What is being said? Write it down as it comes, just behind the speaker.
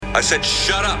I said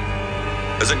shut up.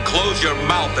 As in close your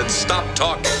mouth and stop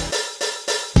talking.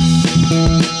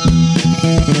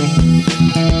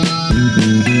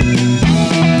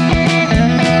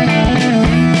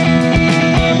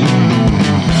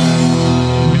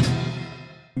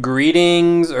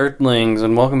 Greetings, Earthlings,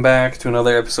 and welcome back to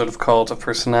another episode of Cult of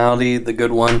Personality, the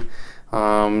good one.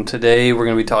 Today we're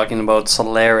going to be talking about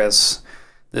Solaris.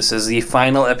 This is the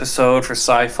final episode for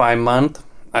Sci-Fi Month.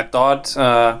 I thought,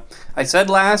 I said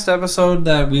last episode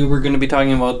that we were going to be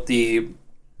talking about the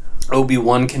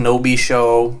Obi-Wan Kenobi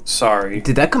show. Sorry.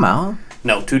 Did that come out?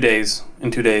 No, 2 days. In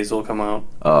 2 days it'll come out.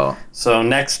 Oh. So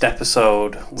next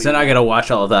episode... So now I gotta watch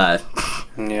all of that.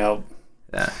 Yep.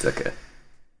 Yeah, it's okay.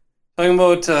 Talking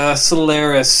about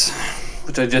Solaris,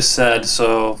 which I just said,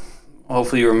 so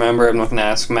hopefully you remember. I'm not going to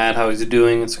ask Matt how he's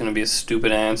doing. It's going to be a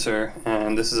stupid answer,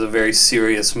 and this is a very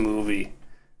serious movie.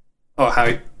 Oh,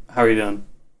 how are you doing?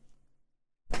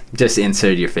 Just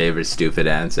insert your favorite stupid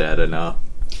answer, I don't know.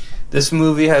 This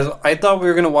movie has... I thought we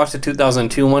were going to watch the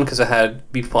 2002 one because it had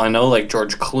people I know, like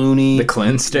George Clooney. The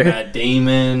Clinster? Matt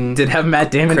Damon. Did it have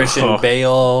Matt Damon? Christian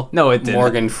Bale. No, it didn't.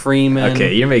 Morgan Freeman.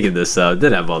 Okay, you're making this up.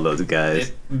 Did have all those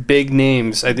guys. Big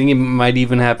names. I think it might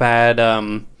even have had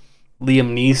Liam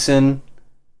Neeson.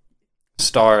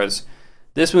 Stars.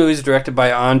 This movie is directed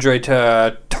by Andrei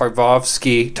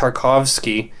Tarkovsky.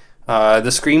 The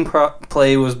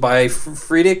screenplay was by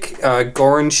Friedrich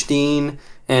Gorenstein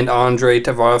and Andrei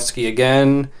Tarkovsky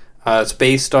again. It's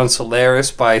based on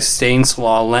Solaris by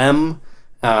Stanislaw Lem.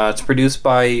 It's produced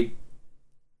by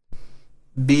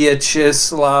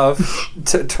Vyacheslav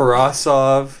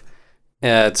Tarasov.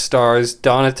 It stars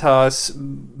Donatas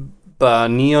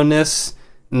Banionis,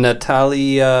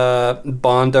 Natalia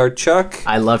Bondarchuk.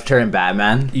 I loved her in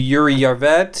Batman. Yuri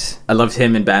Yarvet. I loved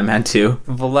him in Batman too.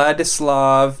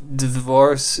 Vladislav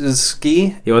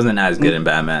Dvorsky. He wasn't as good in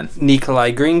Batman.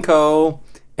 Nikolai Grinko.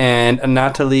 And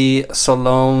Natalie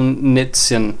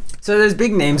Solonitsyn. So there's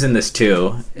big names in this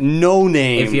too. No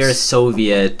names. If you're a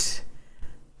Soviet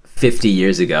 50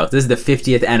 years ago. This is the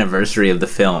 50th anniversary of the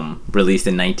film, released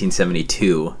in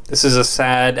 1972. This is a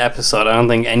sad episode. I don't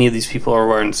think any of these people are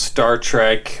wearing Star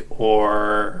Trek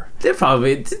or... They're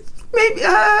probably... Maybe...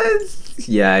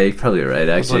 yeah, you're probably right,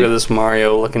 actually. Let's look at this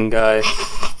Mario-looking guy.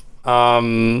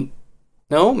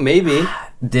 No, maybe.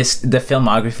 The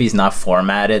filmography is not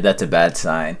formatted. That's a bad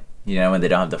sign. You know, when they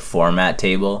don't have the format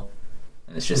table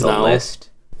and it's just a list.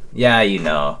 Yeah, you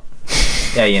know.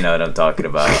 Yeah, you know what I'm talking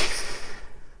about.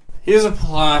 Here's a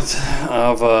plot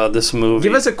of this movie.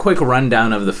 Give us a quick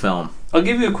rundown of the film. I'll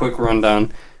give you a quick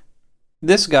rundown.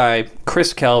 This guy,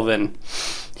 Chris Kelvin,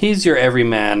 he's your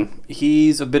everyman.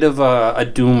 He's a bit of a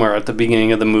doomer at the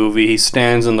beginning of the movie. He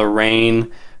stands in the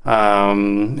rain.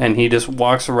 And he just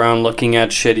walks around looking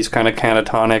at shit. He's kind of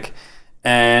catatonic.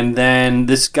 And then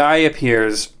this guy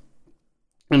appears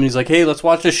and he's like, hey, let's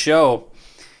watch this show.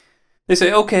 They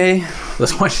say, okay.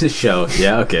 Let's watch this show.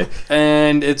 Yeah, okay.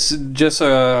 And it's just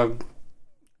a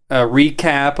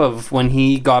recap of when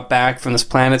he got back from this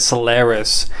planet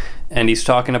Solaris. And he's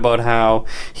talking about how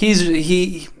he's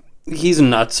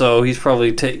nutso. He's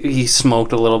probably he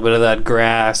smoked a little bit of that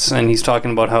grass. And he's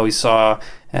talking about how he saw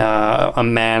a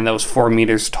man that was 4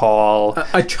 meters tall.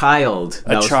 A child.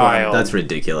 That's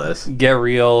ridiculous. Get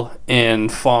real in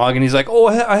fog. And he's like, oh,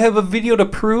 I have a video to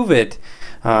prove it.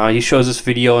 He shows this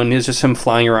video and it's just him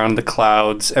flying around the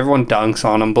clouds. Everyone dunks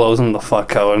on him, blows him the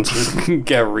fuck out, and says,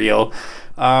 get real.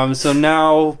 So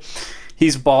now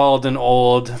he's bald and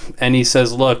old, and he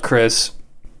says, look, Chris,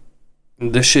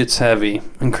 this shit's heavy.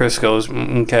 And Chris goes,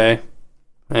 okay.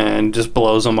 And just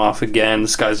blows him off again.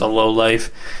 This guy's a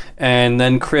lowlife. And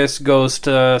then Chris goes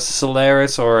to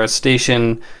Solaris, or a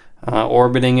station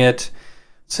orbiting it.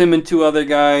 It's him and two other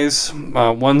guys.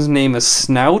 One's name is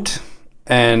Snout,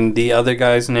 and the other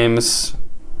guy's name is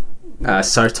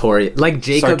Sartorius. Like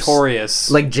Sartorius.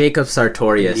 Like Jacob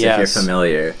Sartorius, yes. If you're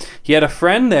familiar. He had a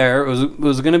friend there. It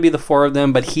was going to be the four of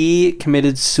them, but he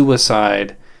committed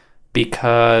suicide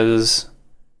because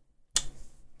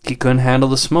he couldn't handle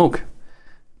the smoke.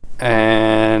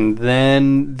 And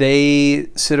then they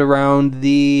sit around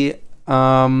the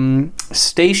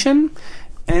station,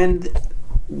 and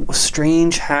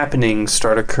strange happenings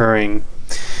start occurring.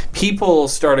 People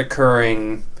start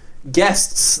occurring.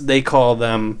 Guests, they call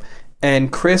them.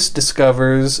 And Chris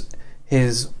discovers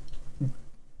his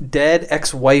dead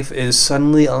ex-wife is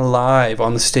suddenly alive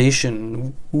on the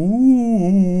station.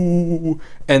 Ooh.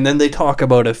 And then they talk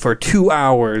about it for 2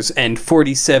 hours and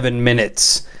 47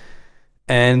 minutes.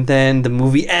 And then the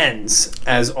movie ends,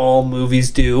 as all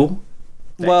movies do.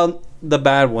 Well, the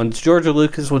bad ones. George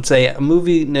Lucas would say, a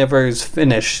movie never is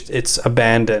finished, it's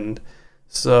abandoned.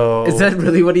 So Is that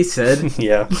really what he said?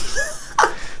 yeah.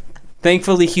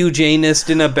 Thankfully, Hugh Janus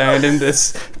didn't abandon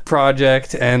this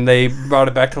project, and they brought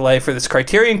it back to life for this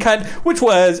Criterion cut, which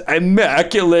was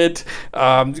immaculate.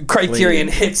 Criterion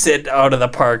hits it out of the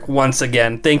park once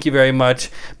again. Thank you very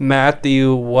much.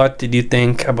 Matthew, what did you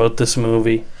think about this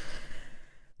movie?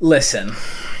 Listen.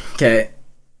 Okay.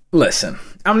 Listen.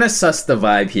 I'm going to suss the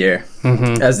vibe here,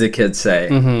 as the kids say.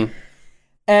 Mm-hmm.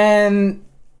 And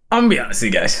I'm going to be honest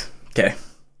with you guys. Okay.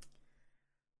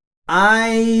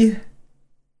 I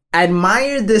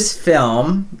admired this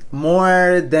film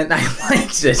more than I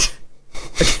liked it.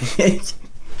 Okay.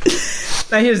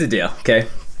 Now here's the deal, okay?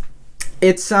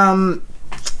 It's a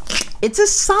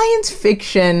science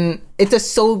fiction. It's a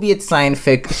Soviet science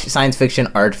fiction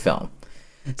art film.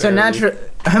 So naturally,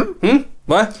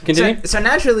 What? Continue. so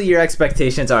naturally, your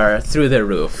expectations are through the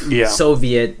roof. Yeah.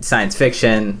 Soviet science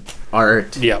fiction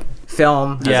art. Yeah.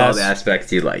 Film has all the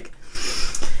aspects you like.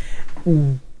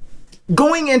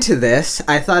 Going into this,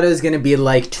 I thought it was going to be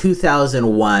like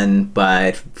 2001,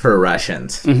 but for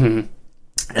Russians. Mm-hmm.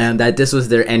 And that this was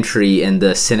their entry in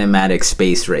the cinematic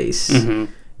space race. Mm-hmm.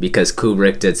 Because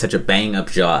Kubrick did such a bang-up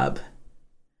job.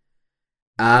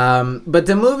 But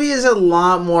the movie is a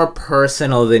lot more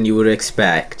personal than you would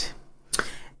expect.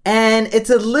 And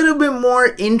it's a little bit more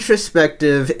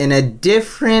introspective in a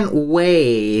different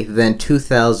way than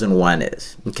 2001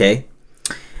 is. Okay?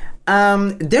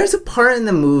 There's a part in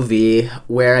the movie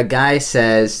where a guy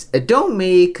says, don't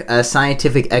make a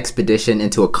scientific expedition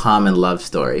into a common love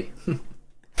story.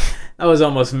 That was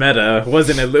almost meta,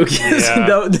 wasn't it, Lucas? Yeah.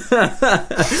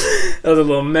 That was a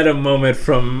little meta moment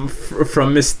from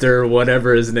Mr.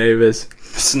 whatever his name is.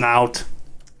 Snout.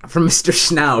 From Mr.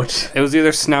 Snout. It was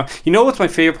either Snout. You know what's my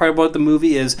favorite part about the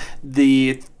movie is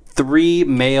the three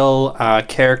male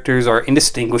characters are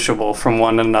indistinguishable from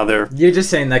one another. You're just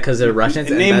saying that because they're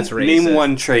Russians and that's racist. Name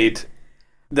one trait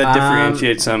that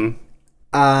differentiates them.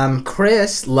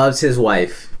 Chris loves his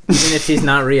wife, even if she's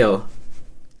not real.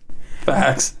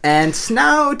 Facts. And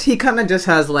Snout, he kind of just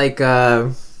has like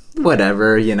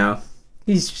whatever, you know.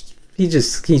 He's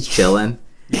chilling.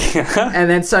 Yeah. And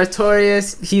then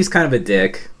Sartorius, he's kind of a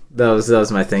dick. That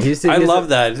was my thing. I love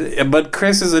that, but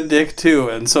Chris is a dick too,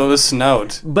 and so is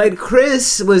Snout. But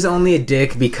Chris was only a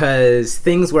dick because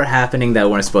things were happening that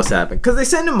weren't supposed to happen. Because they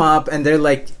send him up, and they're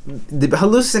like, the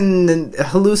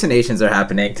hallucinations are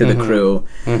happening to the crew.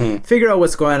 Mm-hmm. Figure out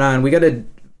what's going on. We gotta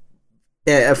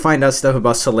find out stuff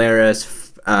about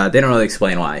Solaris. They don't really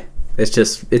explain why.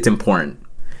 It's important.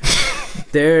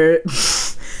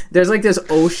 There's like this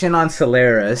ocean on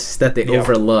Solaris that they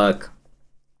overlook.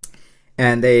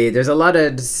 And there's a lot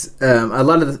of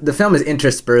the film is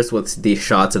interspersed with these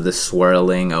shots of the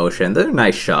swirling ocean. They're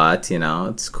nice shots, you know.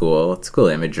 It's cool. It's cool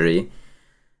imagery.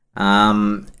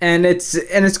 And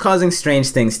it's causing strange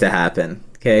things to happen.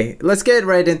 Okay, let's get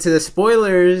right into the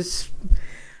spoilers.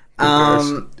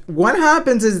 What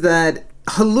happens is that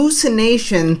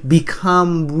hallucinations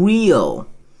become real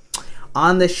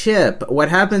on the ship. What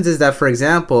happens is that, for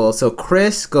example, so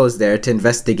Chris goes there to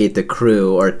investigate the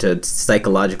crew or to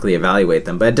psychologically evaluate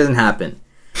them, but it doesn't happen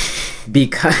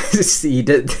because he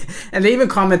did. And they even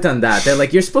comment on that. They're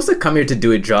like, "You're supposed to come here to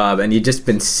do a job, and you've just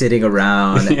been sitting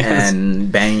around and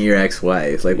banging your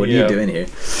ex-wife. Like, what are you doing here?"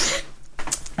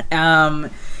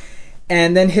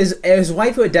 And then his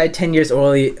wife, who had died 10 years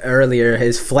earlier,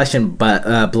 his flesh and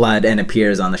blood and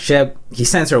appears on the ship. He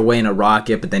sends her away in a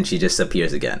rocket, but then she just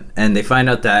appears again. And they find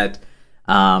out that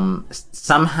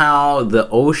somehow the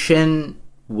ocean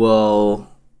will,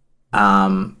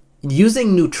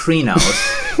 using neutrinos,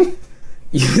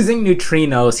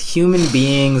 human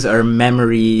beings or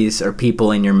memories or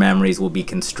people in your memories will be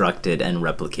constructed and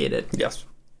replicated. Yes.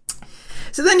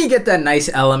 So then you get that nice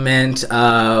element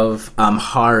of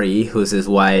Hari, who's his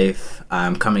wife,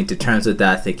 coming to terms with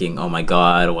that, thinking, oh my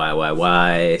god,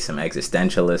 why, some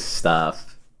existentialist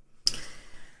stuff.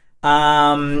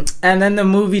 And then the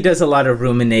movie does a lot of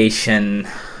rumination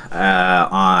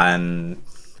on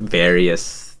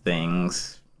various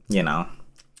things, you know,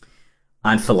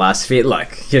 on philosophy.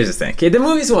 Look, here's the thing. Okay, the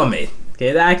movie's well made.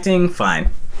 Okay, the acting, fine.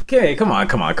 Okay, come on.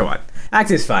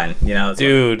 Acting's fine, you know.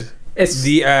 Dude. It's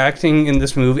the acting in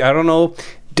this movie. I don't know.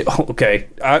 Okay,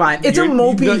 fine. It's a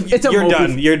mopey.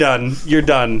 You're done.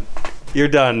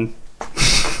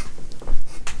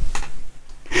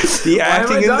 The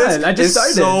acting in this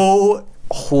is so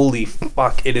holy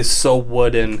fuck. It is so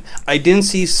wooden. I didn't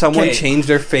see someone change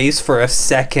their face for a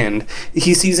second.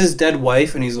 He sees his dead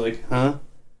wife and he's like, "Huh?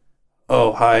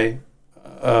 Oh, hi.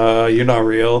 You're not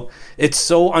real." It's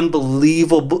so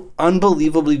unbelievably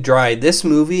dry. This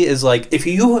movie is like,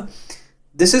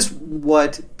 this is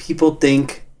what people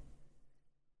think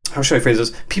how should I phrase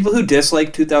this? People who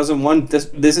dislike 2001,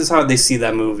 this is how they see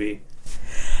that movie.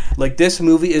 Like, this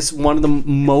movie is one of the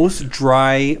most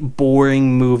dry,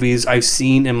 boring movies I've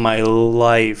seen in my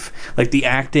life. Like, the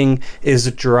acting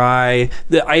is dry.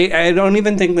 I don't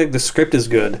even think, like, the script is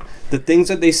good. The things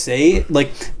that they say,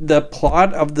 like, the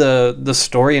plot of the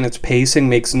story and its pacing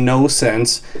makes no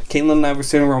sense. Caitlin and I were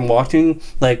sitting around watching.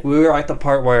 Like, we were at the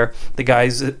part where the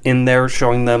guy's in there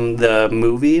showing them the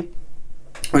movie.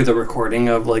 Or the recording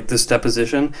of, like, this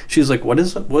deposition. She was like, what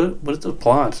is the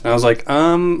plot? And I was like,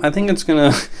 I think it's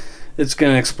gonna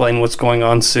explain what's going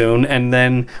on soon. And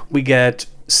then we get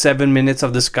 7 minutes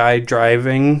of this guy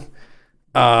driving,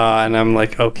 and I'm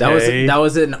like, okay. That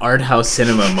was an art house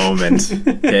cinema moment.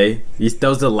 Okay,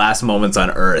 those are the last moments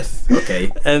on Earth.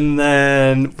 Okay, and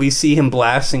then we see him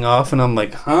blasting off, and I'm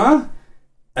like, huh?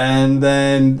 And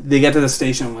then they get to the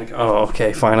station. I'm like, oh,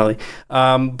 okay, finally.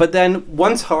 But then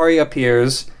once Hari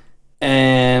appears,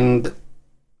 and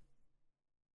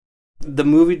the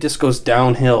movie just goes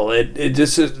downhill. It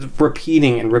just is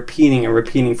repeating and repeating and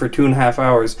repeating for 2.5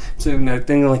 hours. So I'm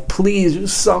thinking, like,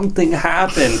 please, something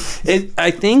happen.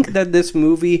 I think that this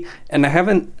movie, and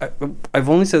I've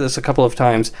only said this a couple of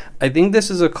times, I think this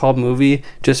is a cult movie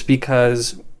just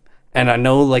because, and I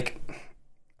know, like,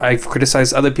 I've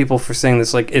criticized other people for saying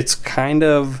this, like, it's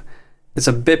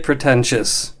a bit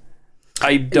pretentious.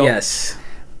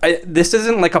 This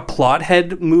isn't like a plot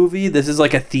head movie. This is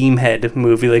like a theme head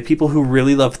movie. Like, people who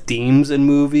really love themes in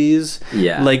movies,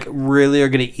 like, really are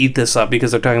going to eat this up because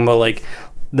they're talking about, like,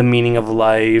 the meaning of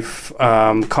life,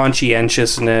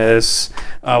 conscientiousness,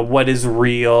 what is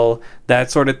real,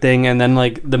 that sort of thing. And then,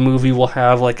 like, the movie will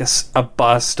have, like, a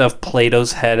bust of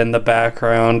Plato's head in the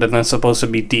background, and that's supposed to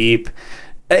be deep.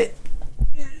 The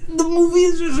movie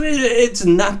is just, it's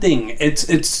nothing.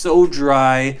 It's so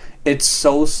dry. It's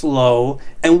so slow,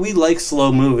 and we like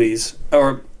slow movies,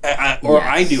 or yes.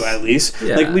 I do at least.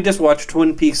 Yeah. Like, we just watched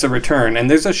Twin Peaks: The Return,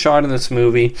 and there's a shot in this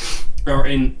movie, or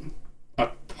in a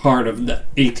part of the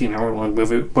 18-hour-long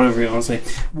movie, whatever you want to say,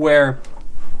 where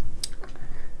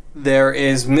there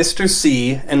is Mr.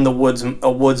 C and a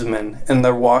woodsman, and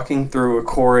they're walking through a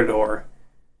corridor.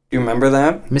 Do you remember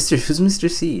that? Who's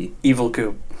Mr. C? Evil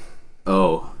Coop.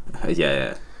 Oh,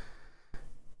 yeah.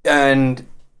 And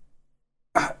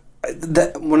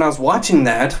when I was watching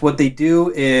that, what they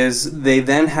do is they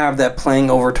then have that playing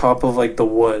over top of, like, the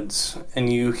woods,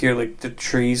 and you hear, like, the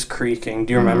trees creaking.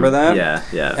 Do you remember that?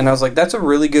 Yeah. And I was like, that's a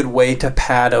really good way to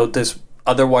pad out this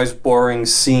otherwise boring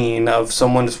scene of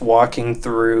someone just walking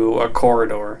through a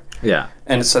corridor. Yeah.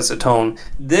 And it sets a tone.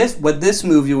 What this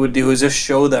movie would do is just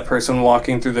show that person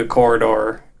walking through the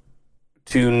corridor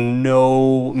to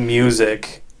no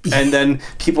music. And then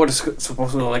people are just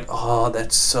supposed to be like, oh,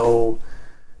 that's so...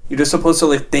 You're just supposed to,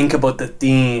 like, think about the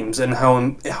themes and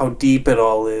how deep it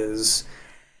all is.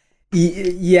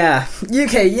 Yeah.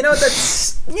 Okay, you know,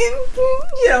 that's...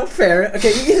 fair.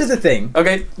 Okay, here's the thing.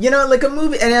 Okay. You know, like, a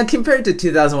movie... And compared to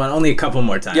 2001, only a couple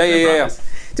more times. Yeah.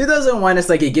 2001 is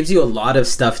like, it gives you a lot of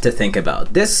stuff to think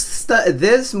about.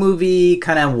 This movie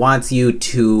kind of wants you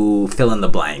to fill in the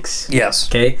blanks. Yes.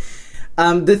 Okay?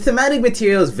 The thematic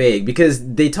material is vague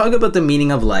because they talk about the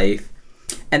meaning of life,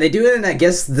 and they do it, and I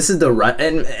guess this is the...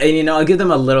 And you know, I'll give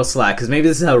them a little slack, because maybe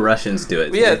this is how Russians do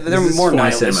it. Yeah, they're more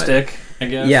nihilistic, I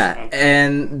guess. Yeah,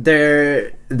 and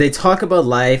they talk about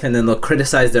life, and then they'll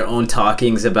criticize their own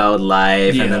talkings about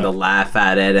life, and then they'll laugh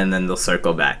at it, and then they'll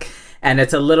circle back. And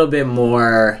it's a little bit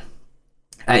more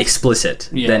explicit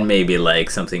than maybe, like,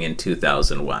 something in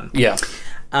 2001. Yeah.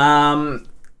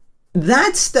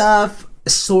 That stuff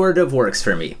sort of works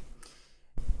for me.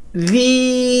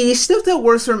 The stuff that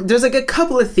works for me, there's, like, a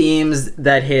couple of themes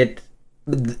that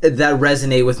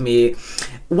resonate with me.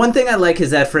 One thing I like is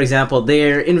that, for example,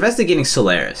 they're investigating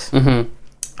Solaris. Mm-hmm.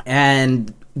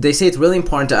 And they say it's really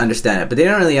important to understand it, but they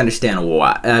don't really understand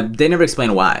why. They never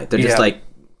explain why. They're just like,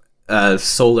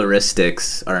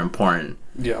 solaristics are important.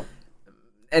 Yeah.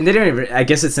 And they don't even... I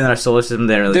guess it's in our solar system.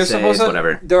 They don't really say it's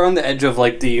whatever. They're on the edge of,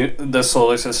 like, the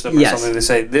solar system or something, they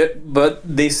say. But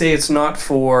they say it's not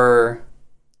for...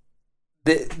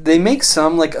 They make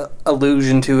some, like,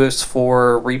 allusion to us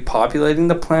for repopulating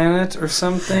the planet or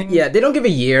something. Yeah, they don't give a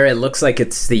year. It looks like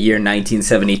it's the year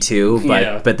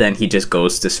 1972, but then he just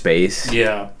goes to space.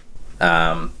 Yeah.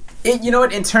 You know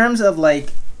what? In terms of, like,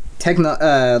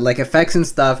 like, effects and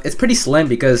stuff, it's pretty slim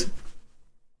because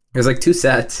there's, like, 2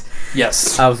 sets.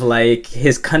 Yes. Of, like,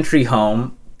 his country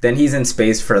home. Then he's in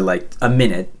space for, like, a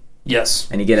minute. Yes.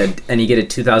 And you get a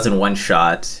 2001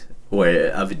 shot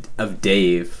of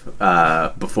Dave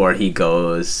before he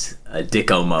goes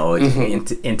Dicko mode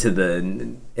into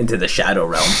the shadow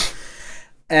realm.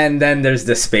 And then there's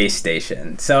the space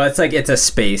station. So it's like it's a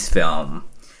space film.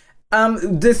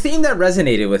 The theme that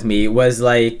resonated with me was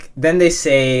like, then they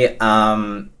say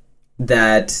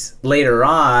that later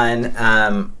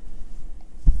on,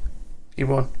 Keep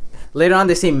on. later on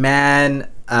they say man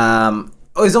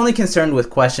is only concerned with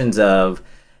questions of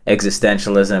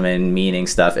existentialism and meaning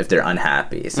stuff if they're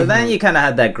unhappy. So then you kind of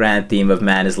had that grand theme of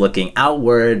man is looking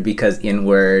outward because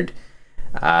inward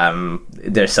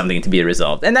there's something to be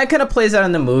resolved, and that kind of plays out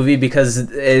in the movie because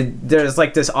there's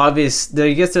like this obvious.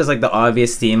 I guess there's like the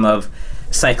obvious theme of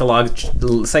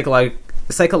psychological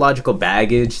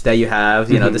baggage that you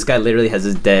have. You know, this guy literally has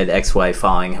his dead ex-wife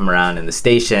following him around in the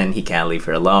station. He can't leave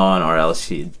her alone, or else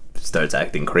she starts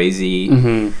acting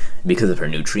crazy because of her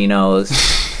neutrinos.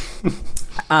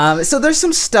 So there's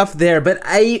some stuff there, but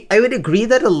I would agree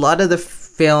that a lot of the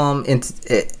film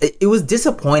it was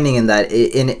disappointing in that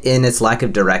in its lack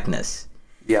of directness.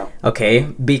 Yeah. Okay,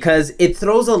 because it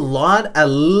throws a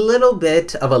little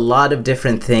bit of a lot of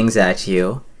different things at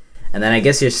you, and then I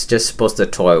guess you're just supposed to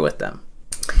toy with them.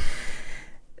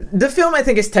 The film, I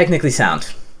think, is technically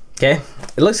sound. Okay,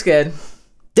 it looks good.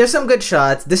 There's some good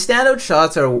shots. The standout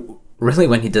shots are really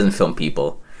when he doesn't film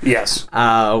people. Yes.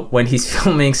 When he's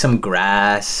filming some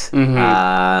grass in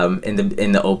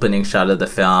the opening shot of the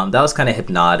film, that was kind of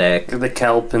hypnotic. The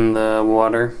kelp in the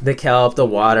water. The kelp, the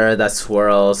water that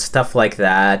swirls, stuff like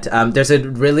that. There's a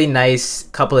really nice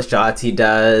couple of shots he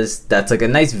does that's like a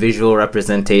nice visual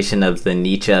representation of the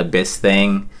Nietzsche abyss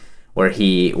thing, where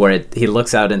he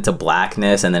looks out into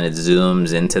blackness and then it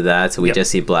zooms into that, so we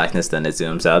just see blackness, then it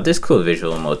zooms out. There's cool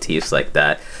visual motifs like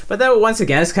that, but then once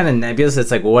again it's kind of nebulous.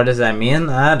 It's like, what does that mean?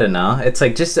 I don't know. It's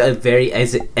like just a very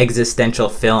existential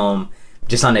film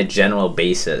just on a general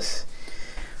basis.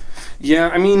 Yeah,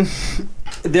 I mean,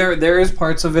 there is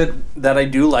parts of it that I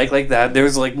do like that.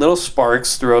 There's like little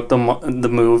sparks throughout the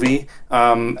movie,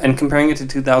 and comparing it to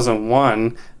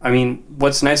 2001, I mean,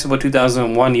 what's nice about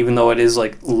 2001, even though it is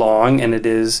like long and it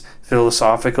is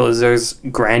philosophical, is there's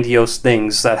grandiose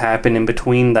things that happen in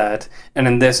between that, and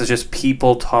in this it's just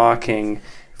people talking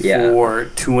for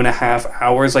 2.5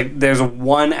 hours. Like, there's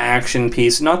one action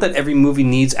piece. Not that every movie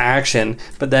needs action,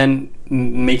 but then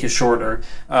make it shorter.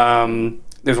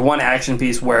 There's one action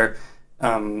piece where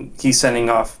he's sending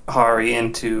off Hari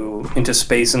into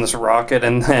space in this rocket,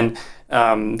 and then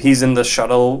he's in the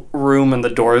shuttle room and the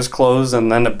door is closed,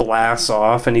 and then it blasts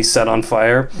off and he's set on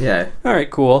fire. Yeah. All right,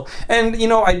 cool. And, you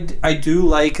know, I do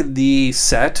like the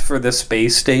set for the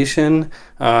space station.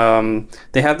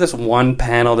 They have this one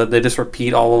panel that they just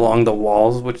repeat all along the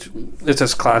walls, which is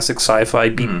just classic sci-fi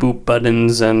beep boop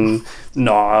buttons and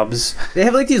knobs. They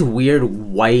have like these weird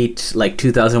white like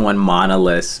 2001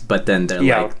 monoliths, but then they're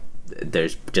like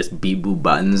there's just beep boop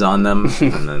buttons on them,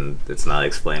 and then it's not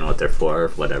explained what they're for,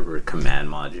 whatever command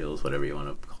modules, whatever you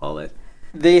want to call it.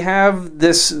 They have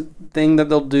this thing that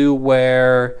they'll do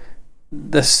where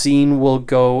the scene will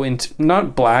go into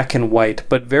not black and white,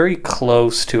 but very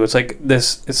close to. It's like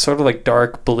this. It's sort of like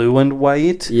dark blue and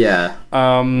white. Yeah.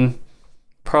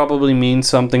 Probably means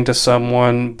something to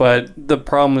someone, but the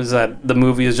problem is that the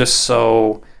movie is just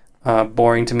so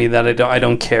boring to me that I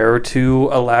don't care to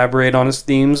elaborate on its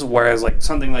themes. Whereas like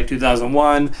something like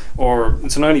 2001, or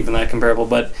it's not even that comparable,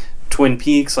 but Twin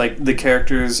Peaks, like the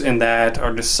characters in that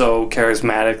are just so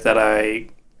charismatic that I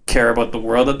care about the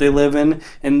world that they live in.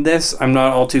 In this, I'm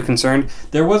not all too concerned.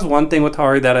 There was one thing with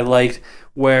Hari that I liked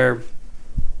where,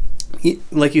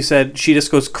 like you said, she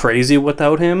just goes crazy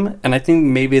without him, and I think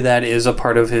maybe that is a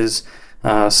part of his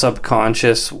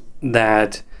subconscious,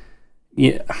 that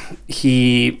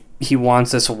he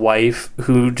wants this wife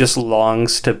who just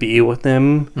longs to be with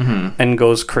him and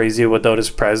goes crazy without his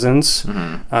presence.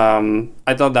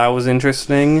 I thought that was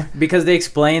interesting because they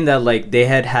explained that like they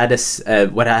had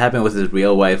what happened with his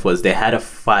real wife was they had a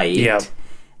fight,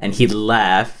 and he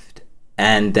left,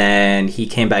 and then he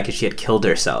came back and she had killed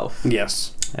herself.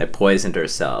 Yes. Had poisoned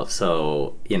herself.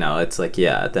 So, you know, it's like,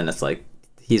 then it's like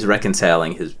he's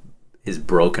reconciling his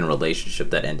broken relationship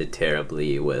that ended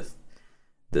terribly with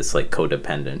this like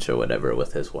codependence or whatever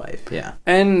with his wife. Yeah.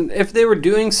 And if they were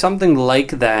doing something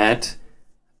like that,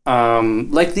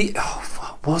 like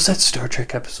what was that Star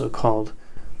Trek episode called?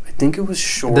 I think it was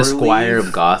Shore The Squire Leave.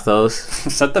 of Gothos.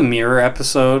 Is that the Mirror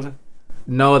episode?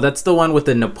 No, that's the one with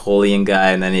the Napoleon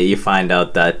guy, and then you find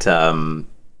out that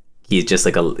he's just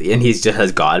like and he just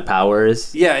has god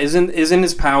powers. Yeah, isn't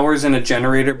his powers in a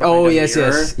generator behind a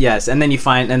mirror? yes. And then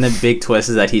and the big twist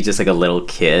is that he's just like a little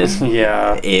kid.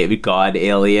 Yeah. A god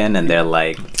alien, and they're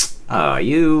like, Oh,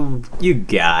 you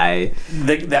guy.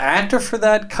 The actor for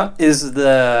that is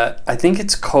I think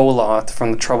it's Koloth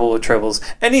from The Trouble with Tribbles.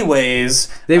 Anyways,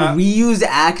 They reuse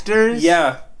actors?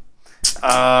 yeah.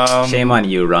 Shame on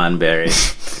you, Ron Barry.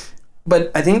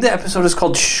 But I think the episode is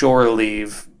called Shore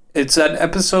Leave. It's that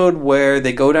episode where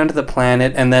they go down to the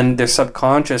planet and then their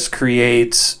subconscious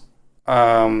creates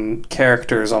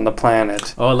characters on the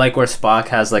planet. Oh, like where Spock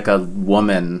has like a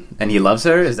woman and he loves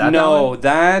her? Is that No, that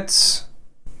that's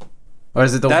one? Or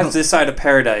is it the that's one? This Side of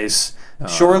Paradise.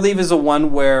 Shore Leave is the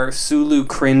one where Sulu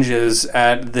cringes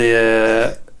at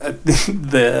the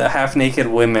half-naked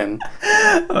women.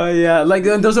 Oh yeah, like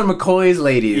those are McCoy's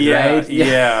ladies, right?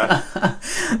 Yeah.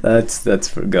 That's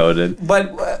forgotten.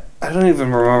 But I don't even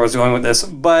remember where I was going with this.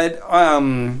 But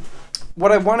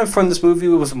what I wanted from this movie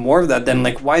was more of that. Then,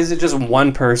 like, why is it just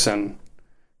one person?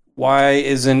 Why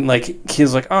isn't, like,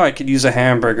 he's like, oh, I could use a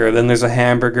hamburger. Then there's a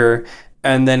hamburger,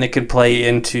 and then it could play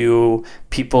into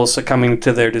people succumbing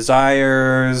to their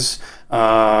desires.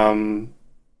 You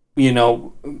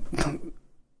know,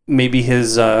 maybe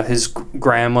his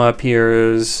grandma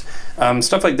appears,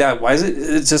 stuff like that. Why is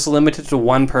it's just limited to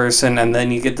one person, and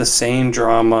then you get the same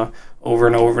drama over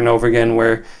and over and over again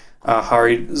where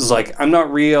Hari's like, I'm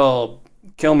not real,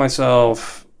 kill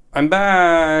myself, I'm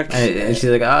back. And she's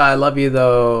like, I love you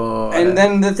though. And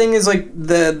then the thing is, like,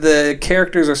 the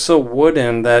characters are so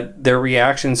wooden that their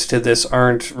reactions to this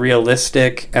aren't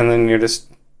realistic, and then you're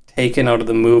just taken out of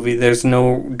the movie. There's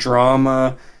no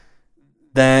drama,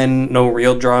 then no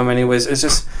real drama anyways. It's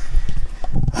just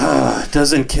it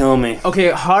doesn't kill me. Okay,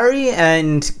 Hari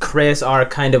and Chris are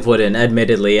kind of wooden,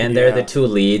 admittedly, and they're the two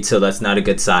leads, so that's not a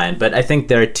good sign. But I think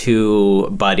their two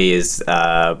buddies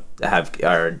are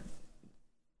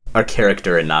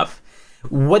character enough.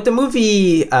 What the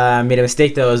movie made a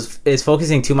mistake though is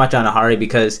focusing too much on Hari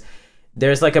because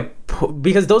there's like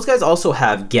because those guys also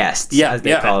have guests, as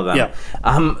they call them. Yeah.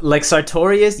 Like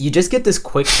Sartorius, you just get this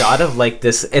quick shot of like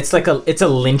this. It's a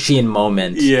Lynchian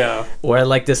moment. Yeah. Where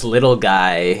like this little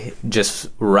guy just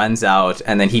runs out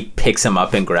and then he picks him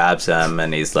up and grabs him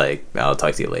and he's like, "I'll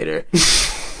talk to you later."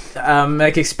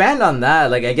 Like expand on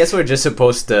that. Like I guess we're just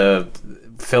supposed to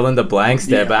fill in the blanks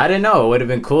there, but I don't know. It would have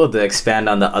been cool to expand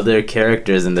on the other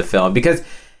characters in the film because.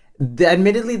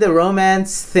 Admittedly, the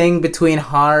romance thing between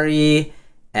Hari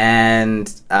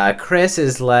and Chris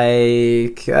is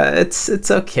like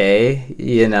it's okay,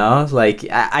 you know. Like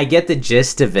I get the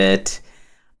gist of it,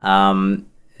 and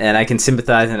I can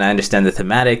sympathize and I understand the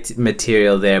thematic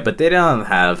material there, but they don't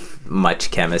have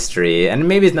much chemistry. And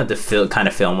maybe it's not the kind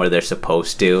of film where they're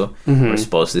supposed to. Mm-hmm. We're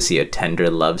supposed to see a tender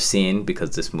love scene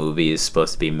because this movie is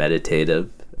supposed to be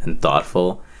meditative and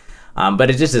thoughtful.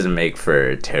 But it just doesn't make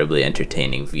for terribly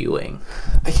entertaining viewing.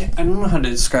 I don't know how to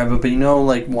describe it, but you know,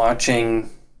 like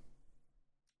watching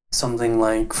something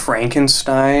like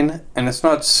Frankenstein, and it's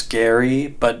not scary,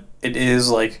 but it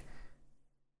is like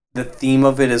the theme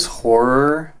of it is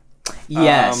horror.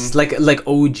 Yes, like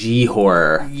OG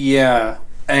horror. Yeah,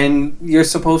 and you're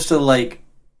supposed to like,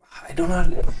 I don't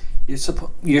know. You're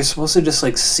supposed to just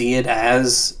like see it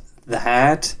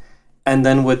that, and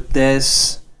then with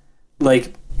this,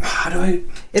 like. How do I?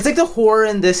 It's like the horror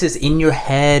in this is in your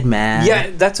head, man. Yeah,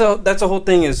 that's a whole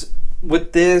thing. Is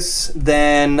with this,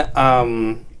 then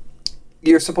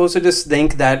you're supposed to just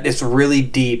think that it's really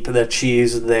deep that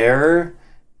she's there,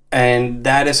 and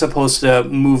that is supposed to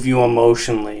move you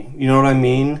emotionally. You know what I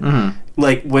mean? Mm-hmm.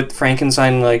 Like with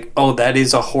Frankenstein, like, oh, that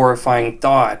is a horrifying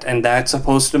thought, and that's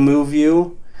supposed to move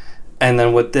you. And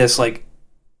then with this, like,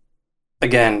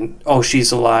 again, oh,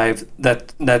 she's alive.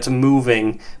 That's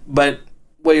moving, but.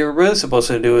 What you're really supposed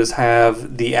to do is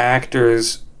have the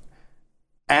actors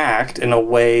act in a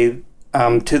way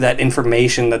to that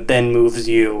information that then moves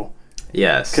you.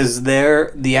 Yes. Because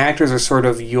the actors are sort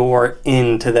of your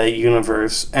into that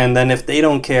universe. And then if they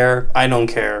don't care, I don't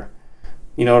care.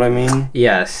 You know what I mean?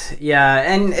 Yes. Yeah,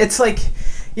 and it's like,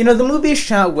 you know, the movie is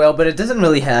shot well, but it doesn't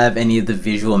really have any of the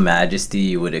visual majesty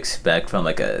you would expect from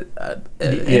like an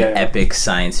epic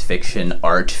science fiction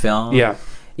art film. Yeah.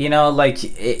 You know, like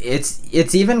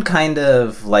it's even kind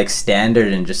of like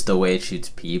standard in just the way it shoots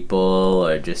people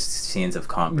or just scenes of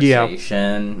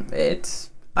conversation. Yeah.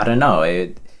 It's I don't know.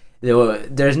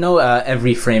 There's no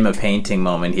every frame a painting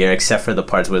moment here, except for the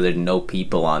parts where there's no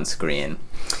people on screen.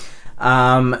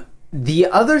 The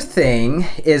other thing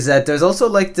is that there's also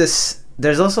like this.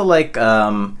 There's also like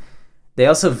they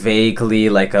also vaguely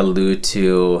like allude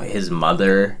to his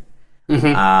mother.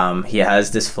 Mm-hmm. He has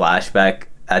this flashback.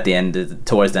 Towards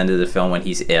the end of the film when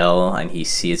he's ill and he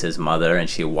sees his mother and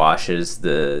she washes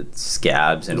the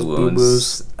scabs and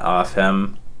wounds off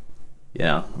him. You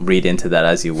know, read into that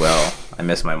as you will. I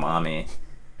miss my mommy.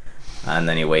 And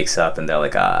then he wakes up and they're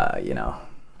like,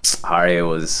 Arya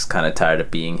was kind of tired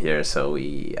of being here, so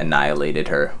we annihilated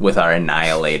her with our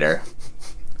annihilator.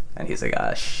 And he's like,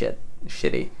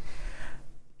 shitty.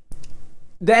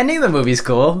 The ending of the movie's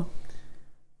cool.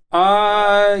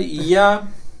 Yeah.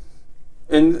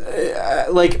 And,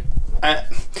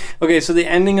 okay, so the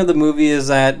ending of the movie is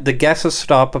that the guesses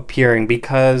stop appearing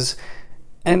because,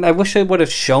 and I wish I would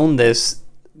have shown this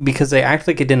because they act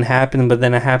like it didn't happen, but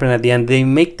then it happened at the end. They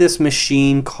make this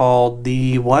machine called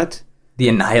the what? The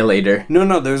Annihilator.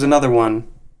 No, there's another one.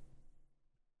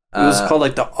 It was called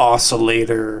like the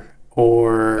Oscillator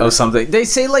or something. They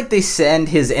say like they send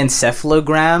his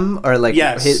encephalogram or like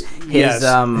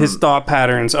his thought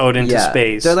patterns out into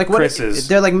space. They're like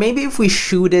they're like, maybe if we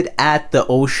shoot it at the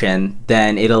ocean,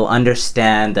 then it'll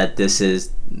understand that this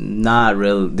is not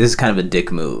real. This is kind of a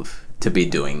dick move to be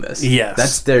doing this. Yes,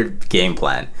 that's their game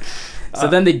plan. So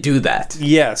then they do that.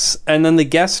 Yes, and then the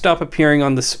guests stop appearing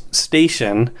on the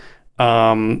station.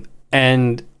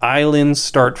 And islands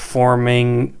start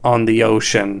forming on the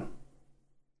ocean.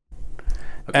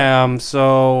 Okay.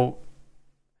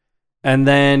 And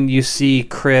then you see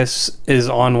Chris is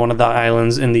on one of the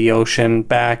islands in the ocean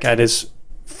back at his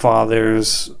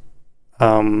father's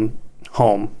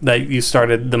home that you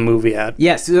started the movie at.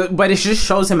 Yes, but it just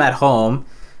shows him at home.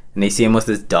 And they see him with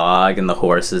his dog and the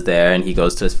horse is there and he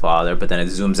goes to his father. But then it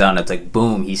zooms out and it's like,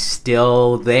 boom, he's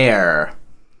still there.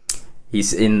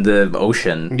 He's in the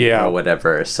ocean or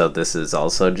whatever. So this is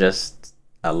also just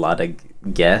a lot of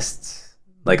guests.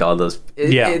 Like all those.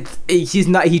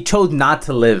 He chose not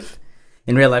to live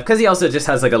in real life. Because he also just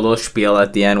has like a little spiel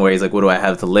at the end where he's like, what do I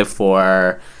have to live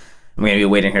for? I'm going to be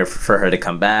waiting here for her to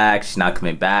come back. She's not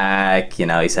coming back. You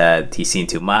know, he said he's seen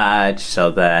too much. So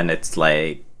then it's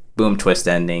like, boom, twist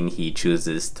ending. He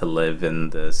chooses to live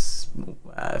in this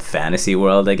fantasy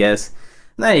world, I guess.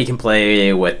 Then you can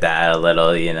play with that a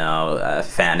little,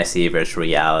 fantasy versus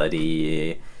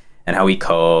reality and how we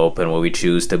cope and what we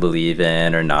choose to believe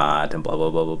in or not and blah, blah,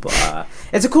 blah, blah, blah.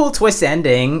 It's a cool twist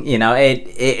ending.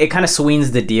 It kind of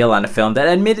sweens the deal on a film that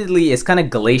admittedly is kind of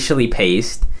glacially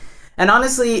paced. And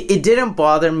honestly, it didn't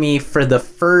bother me for the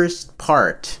first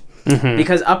part. Mm-hmm.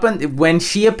 Because when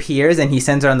she appears and he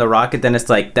sends her on the rocket, then it's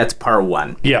like, that's part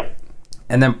one. Yeah.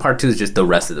 And then part two is just the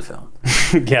rest of the film.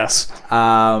 Yes.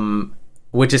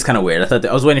 Which is kind of weird.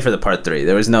 I was waiting for the part three. I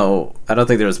don't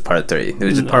think there was part three. There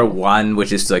was just part one,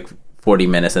 which is like 40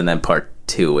 minutes, and then part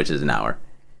two, which is an hour.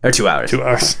 Or 2 hours. 2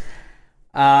 hours.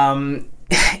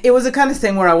 It was the kind of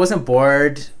thing where I wasn't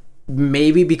bored,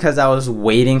 maybe because I was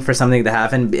waiting for something to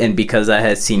happen, and because I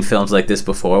had seen films like this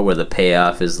before where the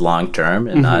payoff is long-term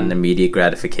and not an immediate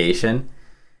gratification.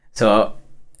 So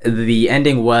the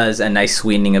ending was a nice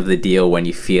sweetening of the deal when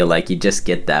you feel like you just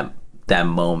get that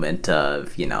moment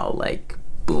of, like,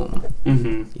 boom.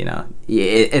 Mm-hmm.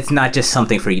 It's not just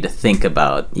something for you to think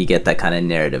about. You get that kind of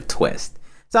narrative twist.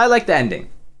 So I like the ending.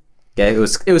 Okay, it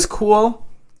was cool.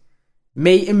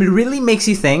 It really makes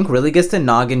you think. Really gets the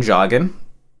noggin jogging.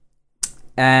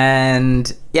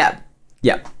 And yeah.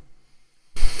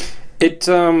 It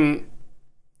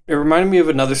reminded me of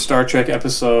another Star Trek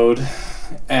episode,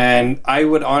 and I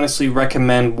would honestly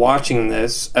recommend watching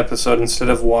this episode instead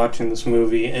of watching this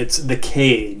movie. It's The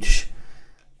Cage.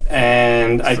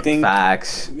 And I think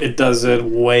it does it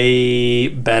way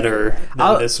better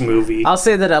than this movie. I'll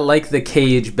say that I like The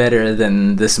Cage better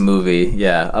than this movie.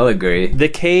 Yeah, I'll agree. The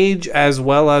Cage, as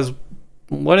well as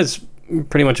what is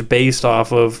pretty much based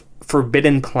off of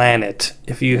Forbidden Planet.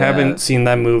 If you haven't seen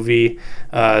that movie,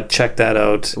 check that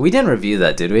out. We didn't review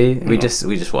that, did we? No. We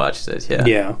just watched it.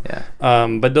 Yeah.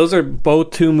 But those are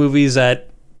both two movies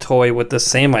that toy with the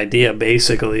same idea,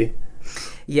 basically.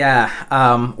 Yeah,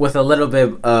 with a little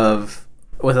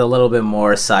bit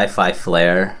more sci-fi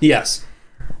flair. Yes.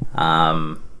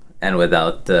 And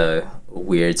without the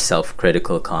weird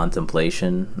self-critical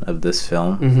contemplation of this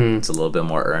film. Mm-hmm. It's a little bit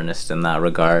more earnest in that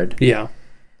regard. Yeah.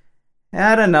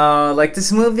 I don't know. Like,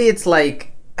 this movie, it's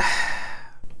like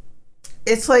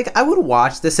I would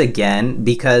watch this again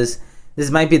because this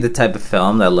might be the type of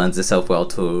film that lends itself well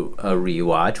to a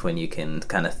rewatch when you can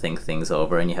kind of think things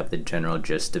over and you have the general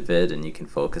gist of it and you can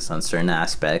focus on certain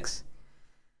aspects.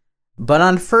 But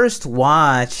on first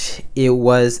watch, it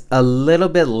was a little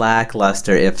bit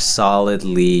lackluster if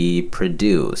solidly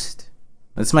produced.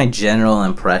 That's my general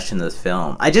impression of the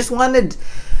film. I just wanted...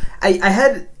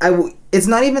 it's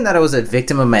not even that I was a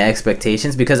victim of my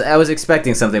expectations because I was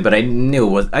expecting something, but I knew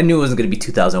it wasn't going to be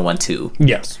 2001 too.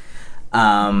 Yes.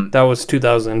 That was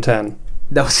 2010.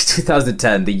 That was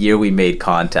 2010, the year we made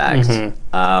contact.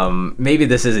 Mm-hmm. Maybe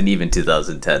this isn't even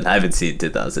 2010. I haven't seen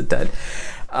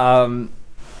 2010.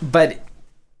 But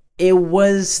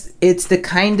It's the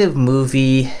kind of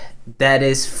movie that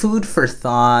is food for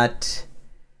thought,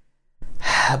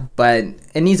 but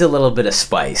it needs a little bit of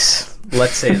spice.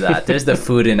 Let's say that. There's the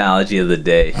food analogy of the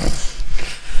day.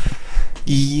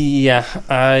 Yeah,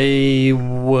 I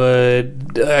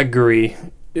would agree.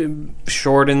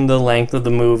 Shorten the length of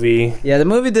the movie. Yeah, the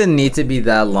movie didn't need to be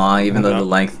that long, even though the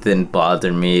length didn't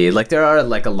bother me. Like, there are,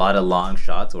 like, a lot of long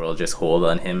shots where it'll just hold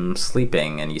on him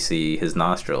sleeping and you see his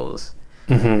nostrils.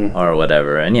 Or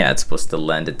whatever, and yeah, it's supposed to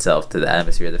lend itself to the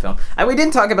atmosphere of the film. And we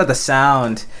didn't talk about the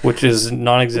sound, Which is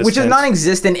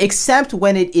non-existent. except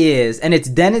when it is, and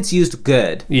it's used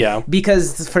good. Yeah.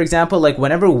 Because, for example, like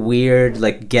whenever weird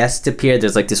like guests appear,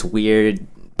 there's like this weird.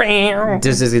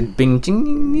 There's this bing, ding,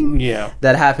 ding, ding, Yeah.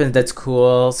 that happens. That's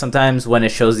cool. Sometimes when it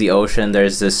shows the ocean,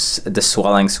 there's the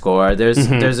swelling score.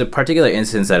 There's a particular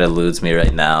instance that eludes me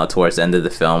right now towards the end of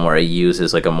the film where it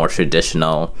uses like a more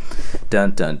traditional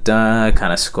dun dun dun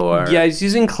kind of score. Yeah, he's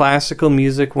using classical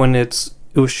music when it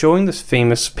was showing this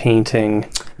famous painting.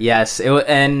 Yes,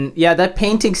 that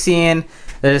painting scene.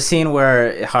 There's a scene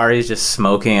where Hari's just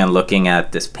smoking and looking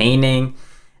at this painting.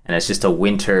 And it's just a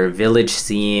winter village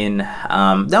scene.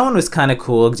 That one was kind of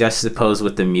cool, juxtaposed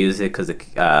with the music, because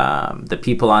the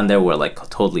people on there were like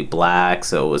totally black,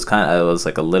 so it was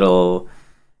like a little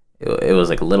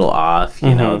off,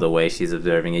 you know, the way she's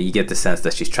observing it. You get the sense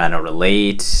that she's trying to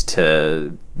relate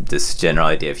to this general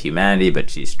idea of humanity,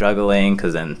 but she's struggling,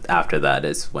 because then after that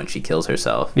is when she kills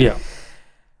herself. Yeah.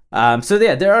 So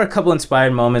yeah, there are a couple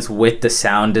inspired moments with the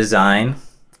sound design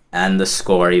and the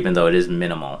score, even though it is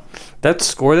minimal. That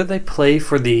score that they play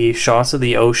for the shots of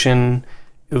the ocean,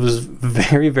 it was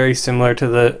very, very similar to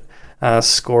the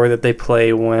score that they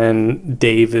play when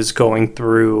Dave is going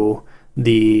through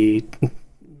the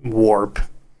warp.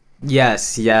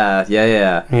 Yes, yeah.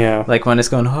 Like when it's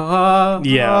going,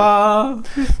 Yeah.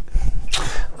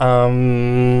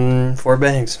 4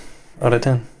 bags out of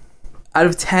 10. Out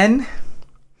of 10,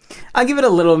 I'll give it a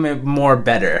little bit more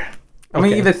better. I'm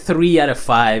gonna give it 3 out of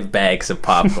 5 bags of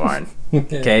popcorn.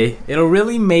 Okay, it'll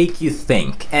really make you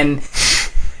think, and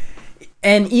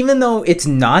even though it's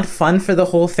not fun for the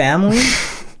whole family,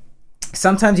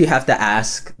 sometimes you have to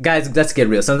ask, guys. Let's get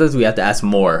real. Sometimes we have to ask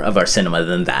more of our cinema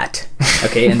than that.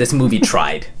 Okay, and this movie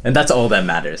tried, and that's all that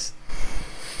matters.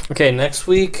 Okay, next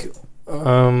week.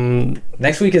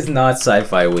 Next week is not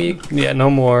sci-fi week. Yeah, no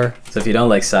more. So if you don't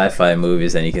like sci-fi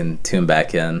movies, then you can tune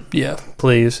back in. Yeah,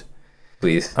 please.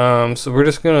 So we're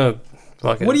just gonna.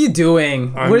 What are you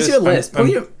doing? Where's your list? All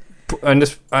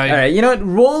right, you know what?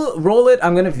 Roll it.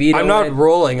 I'm gonna veto it. I'm not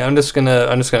rolling. I'm just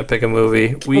gonna pick a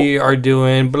movie. We are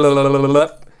doing blah, blah, blah, blah,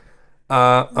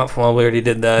 blah. Well, we already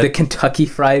did that. The Kentucky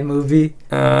Fried Movie.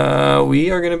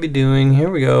 We are gonna be doing. Here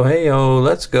we go. Hey yo,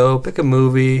 let's go pick a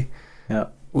movie. Yeah.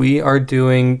 We are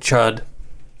doing Chud.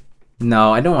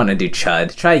 No, I don't want to do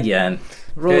Chud. Try again.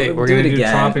 Okay, we're gonna do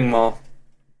Chopping Mall.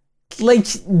 Like,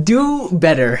 do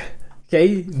better.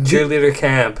 Okay? Cheerleader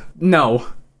Camp. No.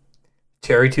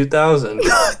 Cherry 2000.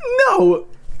 No.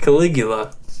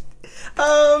 Caligula.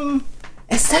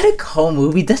 Is that a cult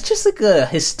movie? That's just like a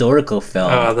historical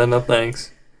film. Oh, then no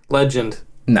thanks. Legend.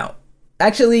 No.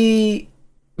 Actually...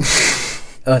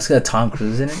 it's got Tom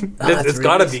Cruise in it. It's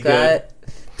gotta be good.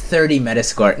 30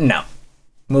 Metascore. No.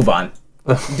 Move on.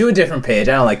 Do a different page.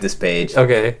 I don't like this page.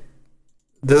 Okay.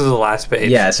 This is the last page.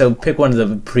 Yeah, so pick one of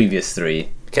the previous 3.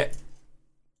 Okay.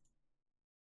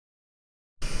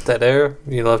 Dead air.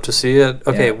 You love to see it.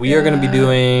 Okay, we are going to be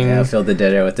doing... Yeah, fill the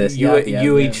dead air with this.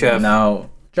 UHF.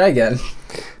 No. Try again.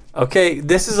 Okay,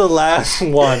 this is the last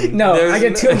one. No, I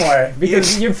get 2 more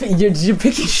because you're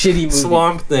picking shitty movies.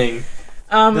 Swamp Thing.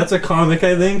 That's a comic,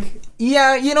 I think.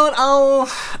 Yeah, you know what?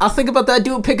 I'll think about that.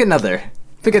 Pick another.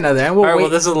 And we'll All right, well,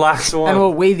 this is the last one. And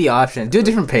we'll weigh the options. Do a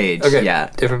different page. Okay. Yeah.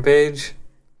 Different page.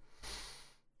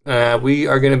 We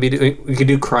are going to be doing... We could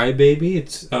do Cry Baby.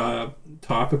 It's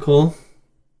topical.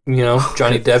 You know,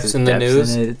 Johnny Depp's in the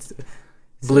news.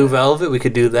 Blue Velvet, we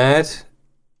could do that.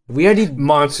 We already...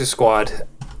 Monster Squad.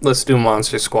 Let's do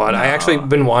Monster Squad. No. I actually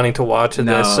been wanting to watch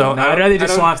this, so I'd rather do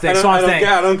Swamp Thing. Swamp Thing.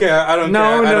 I don't care. I want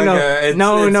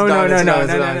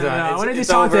to do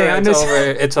Swamp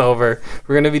Thing. It's over.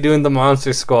 We're gonna be doing the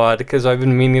Monster Squad because I've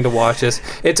been meaning to watch this.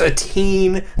 It's a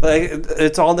teen, like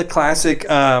it's all the classic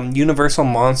Universal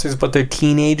monsters, but they're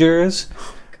teenagers.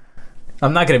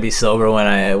 I'm not gonna be sober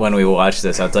when we watch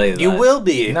this. I'll tell you that. You will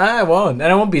be. No, I won't.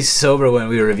 And I won't be sober when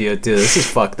we review it too. This is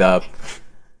fucked up.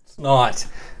 It's not.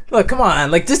 Look, come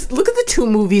on. Like, just look at the 2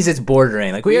 movies it's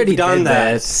bordering. Like, we already did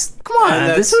this. Come on,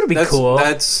 this would be cool.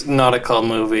 That's not a cult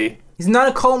movie. It's not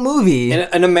a cult movie.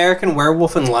 An American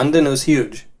Werewolf in London was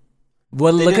huge.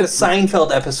 Well, they did a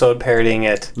Seinfeld episode parodying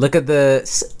it. Look at the...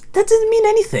 That doesn't mean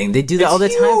anything. They do that It's all the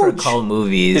time for huge. cult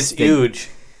movies. It's huge.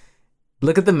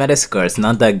 Look at the Metascore. It's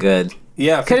not that good.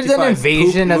 Yeah, Could have done 55,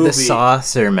 Invasion poop of the movie.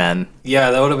 Saucer Men.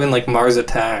 Yeah, that would have been like Mars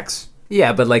Attacks.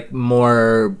 Yeah, but like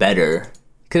more better.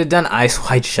 Could have done Eyes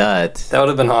Wide Shut. That would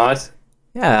have been hot.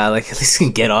 Yeah, like at least you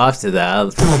can get off to that.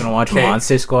 We're gonna watch Okay.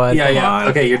 Monster Squad. Yeah, Come yeah. on.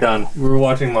 Okay, you're done. We're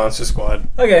watching Monster Squad.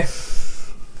 Okay.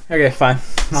 Okay, fine.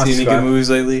 Monster See any Squad. good movies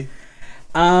lately?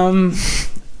 I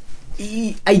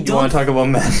You want don't to talk about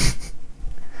men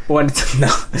want to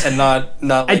no. and not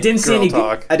like I didn't see girl any.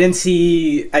 talk. I didn't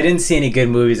see any good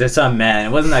movies. I saw Man.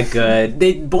 It wasn't that good.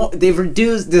 They've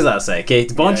reduced. This is what I'll say. Okay,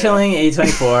 it's Bone Yeah. Chilling,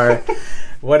 A24,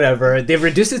 whatever. They've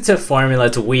reduced it to a formula.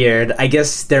 It's weird. I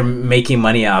guess they're making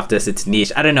money off this. It's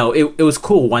niche. I don't know. It was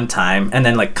cool one time, and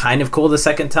then like kind of cool the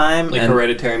second time. Like and,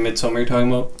 Hereditary, Midsommar, you're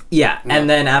talking about? yeah, and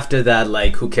then after that,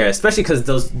 like who cares? Especially because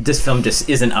this film just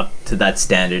isn't up to that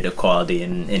standard of quality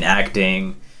in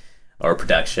acting, or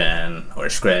production, or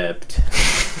script,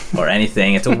 or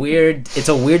anything. It's a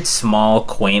weird, small,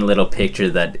 quaint little picture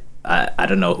that I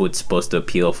don't know who it's supposed to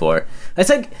appeal for. It's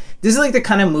like this is like the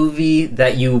kind of movie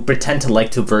that you pretend to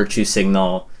like to virtue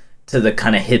signal to the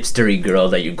kind of hipstery girl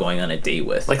that you're going on a date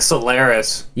with. Like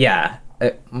Solaris. Yeah.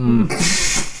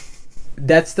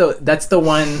 That's the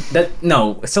one that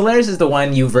no, Solaris is the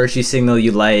one you virtue signal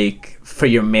you like for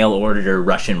your mail order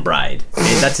Russian bride.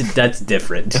 Okay, that's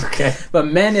different. Okay. But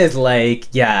Men is like,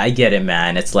 yeah, I get it,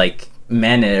 man. It's like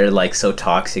men are like so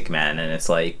toxic, man, and it's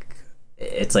like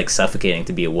suffocating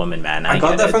to be a woman, man. I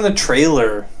got get that it. from the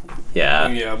trailer. Yeah.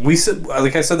 Yeah, we said,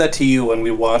 like I said that to you when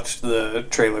we watched the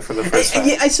trailer for the first time.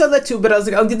 Yeah, I saw that too, but I was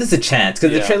like, I'll give this a chance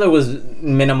because the Yeah. trailer was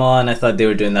minimal, and I thought they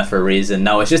were doing that for a reason.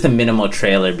 No, it's just a minimal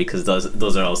trailer because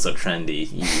those are also trendy.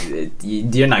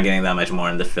 You're not getting that much more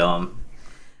in the film.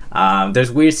 There's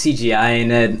weird CGI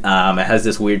in it. It has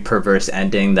this weird perverse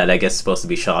ending that I guess is supposed to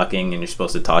be shocking and you're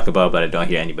supposed to talk about, but I don't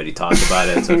hear anybody talk about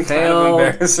it. So Kind of fail.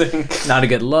 embarrassing. Not a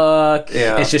good look.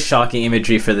 Yeah. It's just shocking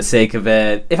imagery for the sake of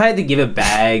it. If I had to give it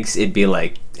bags, it'd be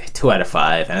like 2 out of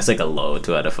 5, and it's like a low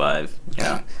 2 out of 5.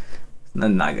 Yeah,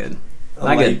 not good.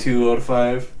 Not good. 2 out of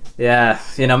 5. Yeah,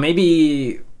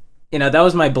 maybe that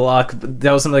was my block.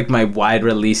 That was like my wide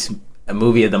release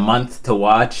movie of the month to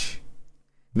watch.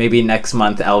 Maybe next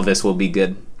month Elvis will be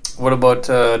good. What about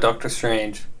Doctor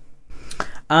Strange?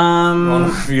 Um,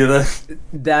 Want to review that?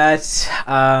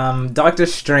 that Doctor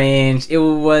Strange. It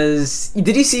was.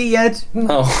 Did you see it yet?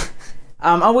 No.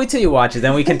 I'll wait till you watch it.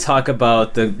 Then we can talk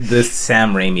about the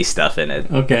Sam Raimi stuff in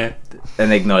it Okay.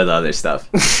 and ignore the other stuff.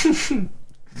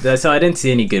 So I didn't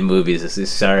see any good movies.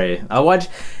 Sorry. I'll watch.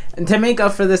 And to make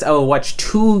up for this, I will watch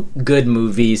 2 good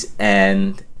movies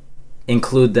and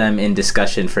include them in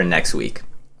discussion for next week.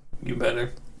 You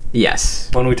better. Yes.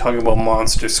 When we talk about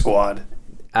Monster Squad.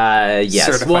 Yes.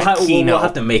 Certified Kino. We'll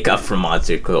have to make up for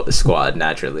Monster Squad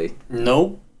naturally.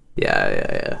 Nope.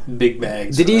 Yeah. Big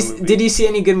bags. Did you see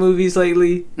any good movies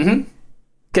lately? Mm-hmm.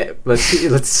 Okay,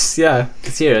 let's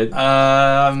hear it.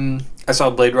 I saw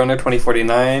Blade Runner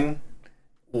 2049,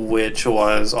 which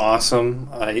was awesome.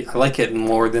 I like it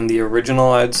more than the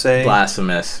original, I'd say.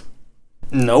 Blasphemous.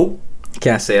 Nope.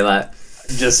 Can't say that.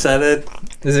 Just said it.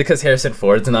 Is it because Harrison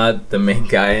Ford's not the main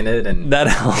guy in it? And That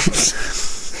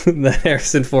helps. That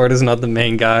Harrison Ford is not the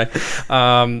main guy.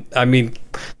 I mean,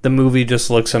 the movie just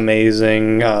looks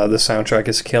amazing. The soundtrack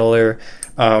is killer.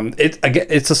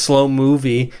 It's a slow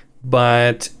movie,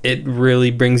 but it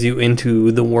really brings you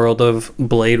into the world of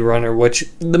Blade Runner, which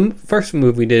the first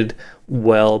movie did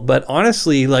well. But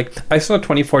honestly, like, I saw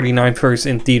 2049 first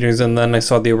in theaters, and then I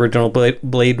saw the original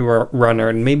Blade Runner,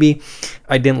 and maybe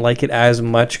I didn't like it as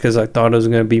much because I thought it was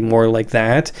going to be more like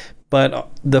that. But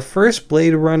the first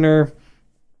Blade Runner,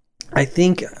 I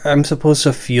think I'm supposed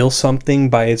to feel something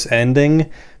by its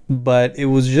ending, but it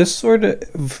was just sort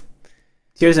of...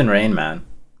 Tears and Rain, man.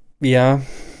 Yeah.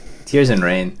 Tears and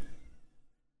Rain.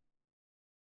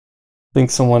 I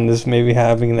think someone is maybe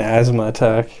having an asthma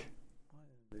attack.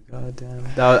 God damn.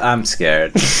 I'm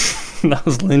scared. That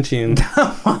was Lynchian.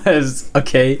 That was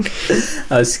okay. That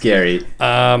was scary.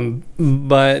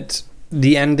 But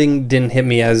the ending didn't hit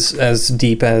me as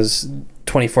deep as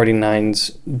 2049's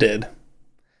did.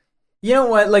 You know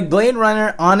what? Like Blade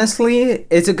Runner, honestly,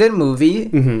 it's a good movie.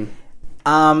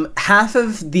 Mm-hmm. Half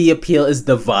of the appeal is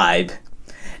the vibe.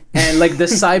 And like the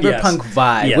cyberpunk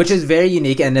vibe, Yes. which is very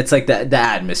unique, and it's like the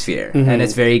atmosphere, and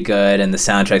it's very good, and the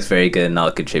soundtrack's very good, and all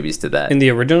contributes to that. In the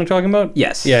original you're talking about?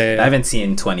 Yes. Yeah. I haven't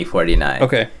seen 2049.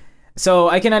 Okay. So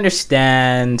I can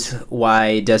understand why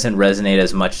it doesn't resonate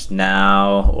as much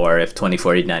now, or if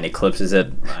 2049 eclipses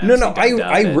it. No,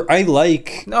 I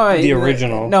like No, the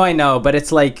original. No, I know, but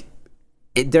it's like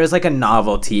there's like a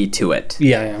novelty to it.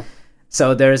 Yeah.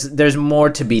 So there's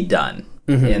more to be done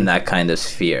in that kind of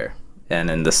sphere, and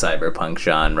in the cyberpunk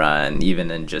genre, and even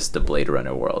in just the Blade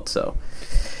Runner world. So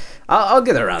I'll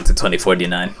get around to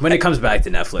 2049 when it comes back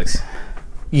to Netflix.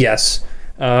 Yes.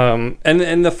 And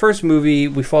in the first movie,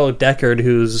 we follow Deckard,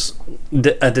 who's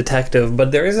a detective,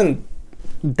 but there isn't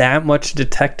that much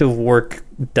detective work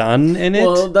done in it.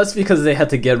 Well, that's because they had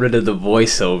to get rid of the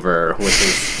voiceover, which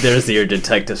is there's your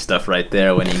detective stuff right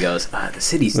there when he goes, the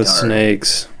city's The dark.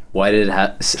 snakes. Why did it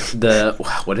have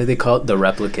what do they call it? The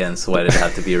replicants. Why did it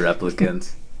have to be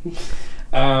replicants?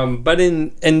 But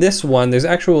in this one, there's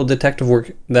actual detective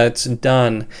work that's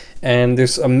done, and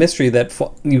there's a mystery that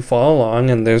you follow along,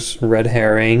 and there's red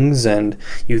herrings, and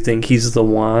you think he's the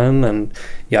one, and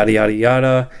yada yada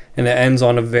yada, and it ends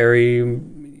on a very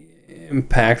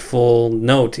impactful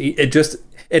note.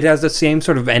 It has the same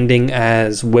sort of ending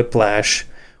as Whiplash,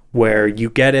 where you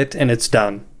get it and it's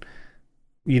done.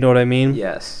 You know what I mean?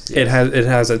 Yes. It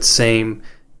has its same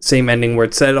ending where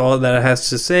it said all that it has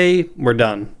to say. We're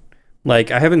done. Like,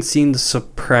 I haven't seen The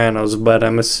Sopranos, but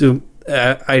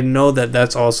I know that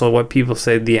that's also what people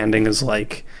say the ending is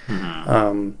like.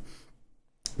 Mm-hmm.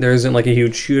 There isn't like a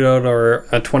huge shootout or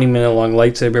a 20-minute long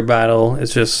lightsaber battle.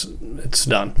 It's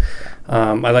done.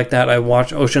 I like that. I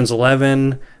watched Ocean's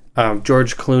 11.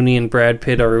 George Clooney and Brad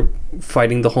Pitt are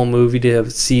fighting the whole movie to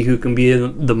see who can be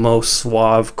the most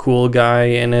suave, cool guy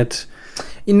in it.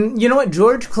 You know what?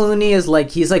 George Clooney is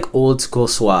he's like old school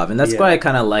suave, and that's why I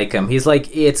kind of like him. He's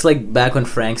like, it's like back when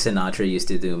Frank Sinatra used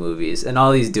to do movies, and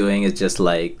all he's doing is just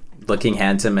like looking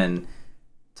handsome and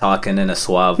talking in a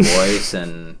suave voice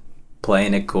and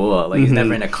playing it cool. Like, he's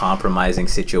never in a compromising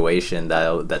situation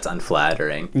that's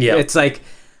unflattering. Yeah, it's like,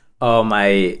 oh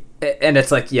my, and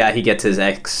it's like, yeah, he gets his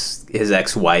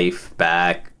ex-wife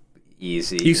back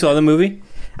easy. You saw the movie?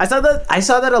 I saw that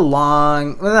not a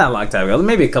long time ago,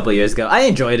 maybe a couple of years ago. I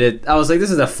enjoyed it. I was like,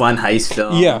 this is a fun heist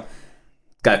film. Yeah.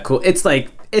 Got cool. It's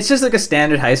just like a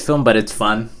standard heist film, but it's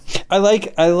fun. I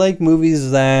like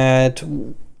movies that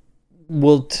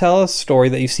will tell a story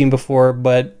that you've seen before,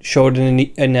 but show it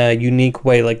in a unique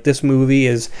way. Like, this movie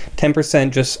is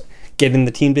 10% just getting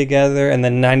the team together, and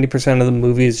then 90% of the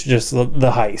movie is just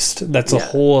the heist. That's the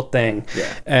whole thing.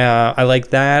 Yeah. I like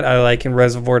that. I like in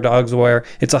Reservoir Dogs, where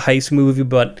it's a heist movie,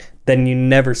 but then you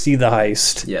never see the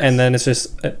heist. Yes. And then it's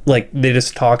just like they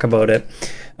just talk about it.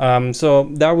 So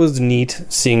that was neat,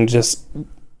 seeing just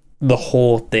the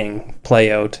whole thing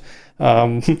play out.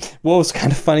 What was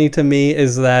kind of funny to me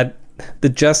is that the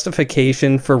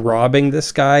justification for robbing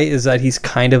this guy is that he's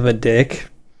kind of a dick.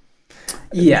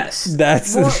 Yes.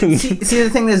 That's see, the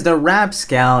thing is, they're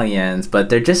rapscallions, but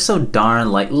they're just so darn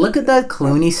look at that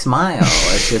Clooney smile.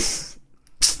 It's just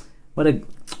what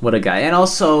a guy. And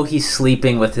also, he's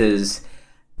sleeping with his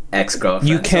ex-girlfriend.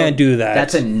 You can't do that.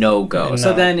 That's a no-go. No.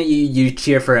 So then you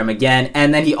cheer for him again,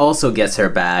 and then he also gets her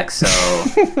back, so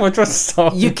which was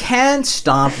so, you can't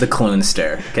stomp the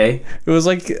Cloonster, okay? It was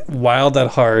like Wild at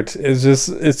Heart.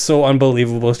 It's so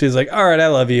unbelievable. She's like, all right, I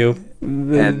love you.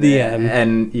 The end.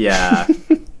 And yeah.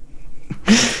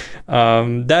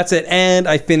 That's it. And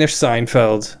I finished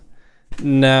Seinfeld.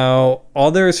 Now,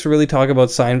 all there is to really talk about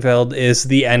Seinfeld is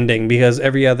the ending, because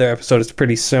every other episode is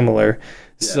pretty similar.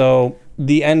 Yeah. So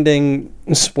the ending,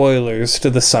 spoilers to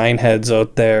the sign heads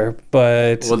out there,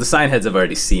 but well, the sign heads have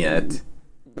already seen it.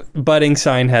 Budding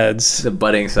sign heads. The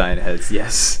budding sign heads,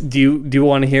 yes. Do you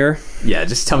want to hear? Yeah,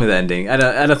 just tell me the ending. I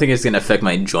don't think it's going to affect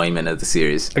my enjoyment of the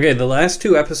series. Okay, the last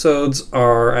two episodes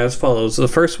are as follows. The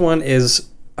first one is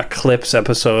a Clips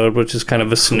episode, which is kind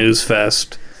of a snooze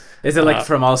fest. Is it like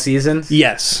from all seasons?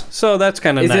 Yes. So that's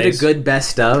kind of nice. Is it a good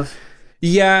best of?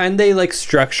 Yeah, and they like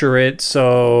structure it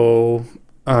so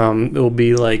it'll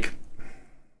be like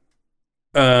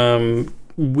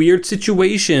weird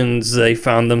situations they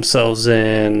found themselves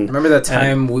in. Remember that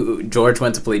time George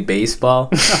went to play baseball?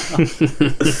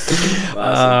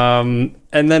 Awesome.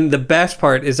 And then the best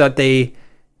part is that they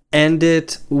end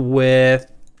it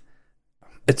with,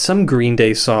 it's some Green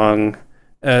Day song.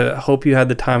 Hope You Had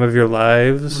the Time of Your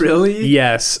Lives. Really?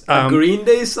 Yes. A Green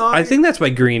Day song? I think that's by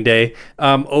Green Day.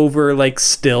 Over like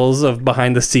stills of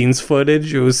behind the scenes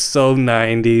footage. It was so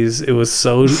 90s. It was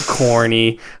so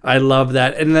corny. I love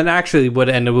that. And then actually what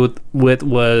it ended with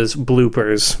was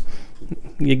bloopers.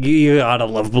 You gotta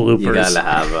love bloopers. You gotta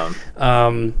have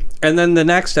them. And then the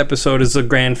next episode is the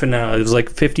grand finale. It was like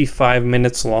 55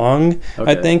 minutes long,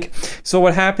 okay. I think. So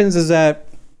what happens is that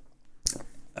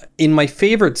in my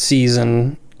favorite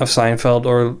season of Seinfeld,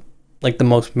 or like the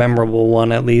most memorable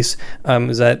one at least,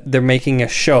 is that they're making a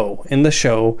show in the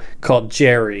show called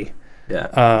Jerry.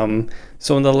 Yeah.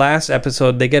 So in the last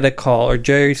episode, they get a call, or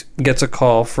Jerry gets a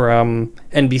call from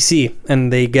NBC,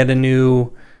 and they get a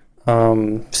new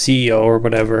CEO or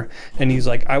whatever, and he's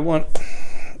like, I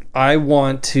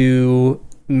want to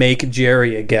make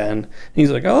Jerry again. And he's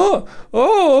like, oh,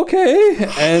 okay.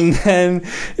 And then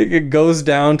it goes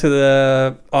down to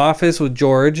the office with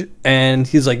George, and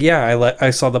he's like, yeah, I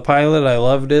saw the pilot, I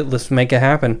loved it, let's make it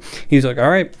happen. He's like,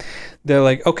 all right. They're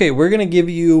like, okay, we're gonna give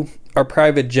you our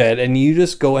private jet, and you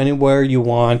just go anywhere you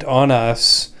want on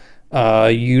us.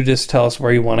 You just tell us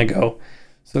where you want to go.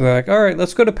 So they're like, all right,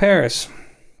 let's go to Paris.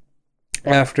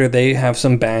 After they have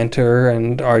some banter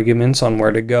and arguments on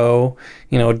where to go,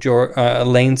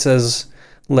 Elaine says,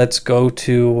 let's go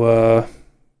to,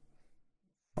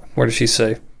 where does she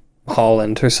say?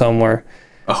 Holland or somewhere.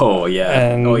 Oh,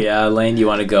 yeah. Elaine, you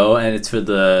want to go? And it's for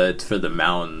the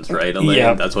mountains, right, Elaine?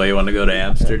 Yeah. That's why you want to go to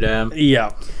Amsterdam?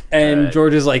 Yeah. And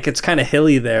George is like, it's kind of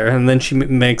hilly there. And then she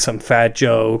makes some fat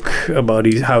joke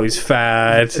about how he's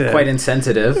fat. Quite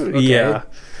insensitive. Okay. Yeah.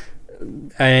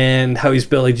 And how he's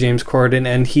Billy James Corden,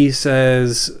 and he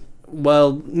says,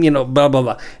 well, blah, blah,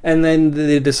 blah. And then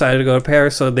they decide to go to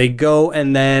Paris, so they go,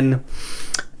 and then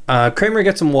Kramer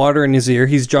gets some water in his ear.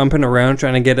 He's jumping around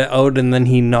trying to get it out, and then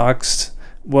he knocks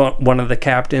one of the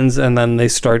captains, and then they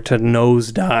start to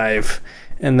nosedive.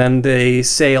 And then they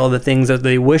say all the things that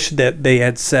they wish that they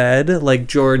had said, like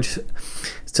George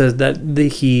says that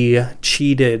he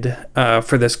cheated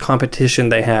for this competition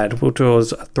they had, which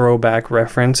was a throwback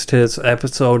reference to this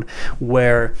episode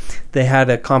where they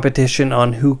had a competition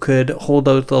on who could hold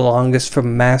out the longest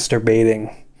from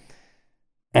masturbating.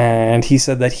 And he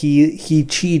said that he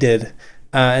cheated.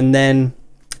 And then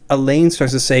Elaine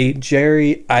starts to say,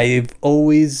 Jerry, I've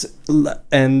always...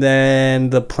 And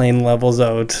then the plane levels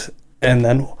out. And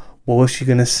then what was she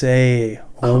going to say?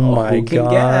 Oh my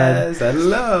God. Guess? I don't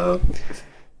know.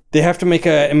 They have to make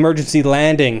an emergency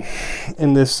landing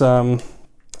in this town,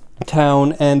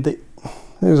 and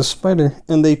there's a spider.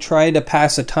 And they try to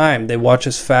pass the time. They watch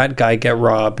this fat guy get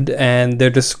robbed, and they're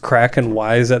just cracking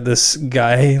wise at this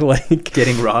guy, like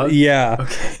getting robbed. Yeah,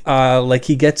 okay. Like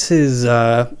he gets his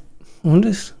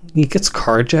he gets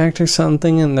carjacked or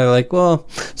something, and they're like, well,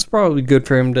 it's probably good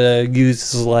for him to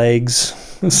use his legs.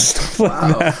 Stuff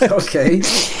like that. Okay.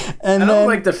 And I don't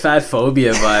like the fat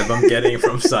phobia vibe I'm getting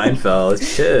from Seinfeld.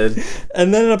 Shit.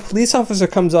 And then a police officer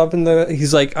comes up and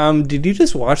he's like, did you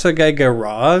just watch that guy get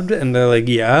robbed? And they're like,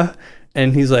 yeah.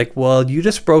 And he's like, well, you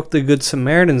just broke the Good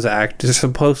Samaritans Act. You're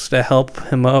supposed to help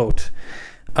him out.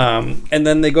 And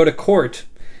then they go to court,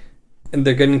 and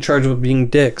they're getting charged with being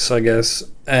dicks, I guess.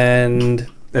 And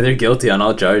they're guilty on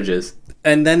all charges.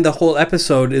 And then the whole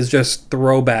episode is just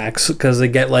throwbacks because they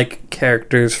get like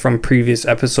characters from previous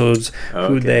episodes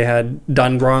who they had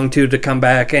done wrong to come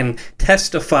back and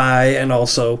testify, and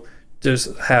also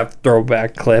just have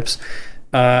throwback clips.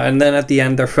 And then at the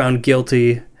end, they're found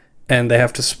guilty, and they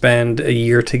have to spend a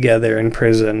year together in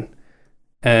prison.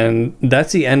 And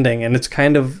that's the ending, and it's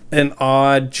kind of an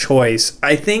odd choice.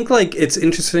 I think like it's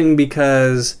interesting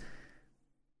because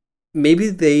maybe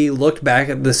they looked back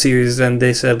at the series and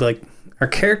they said like, our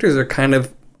characters are kind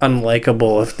of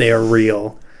unlikable if they are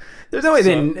real. There's no way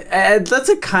that's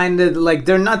a kind of like,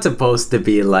 they're not supposed to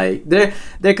be like, they're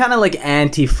kind of like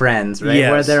anti-friends, right? Yes.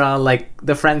 Where they're all like,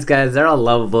 the Friends guys, they're all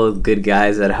lovable, good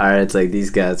guys at heart. It's like these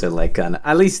guys are like kind of,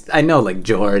 at least I know like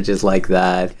George is like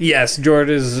that. Yes, George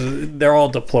is, they're all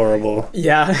deplorable.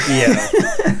 Yeah. Yeah.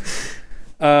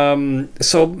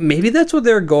 So maybe that's what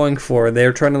they're going for.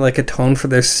 They're trying to like atone for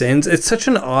their sins. It's such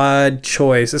an odd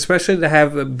choice, especially to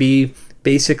have it be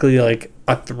basically like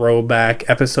a throwback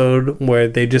episode where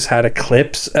they just had a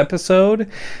clips episode.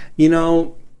 It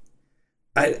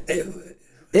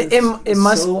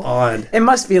must so odd. It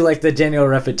must be like the general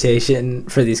reputation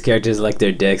for these characters, like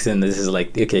they're dicks, and this is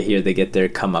like, okay, here they get their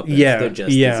comeuppance, their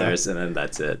justice, and then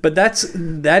that's it. But that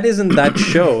isn't that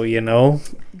show, What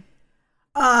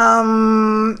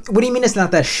do you mean it's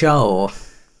not that show?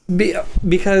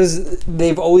 Because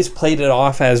they've always played it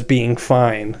off as being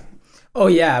fine. Oh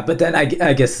yeah, but then I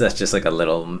guess that's just like a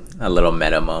little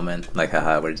meta moment, like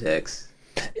haha, we're dicks.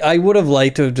 I would have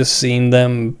liked to have just seen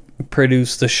them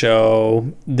produce the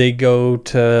show. They go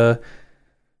to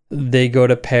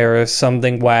Paris.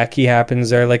 Something wacky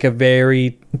happens there, like a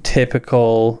very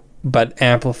typical but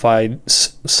amplified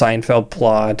Seinfeld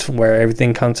plot where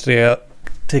everything comes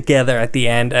together at the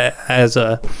end as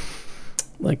a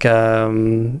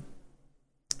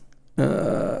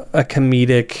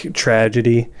comedic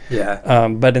tragedy. Yeah.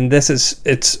 But in this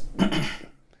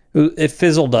it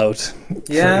fizzled out.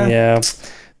 Yeah. Yeah.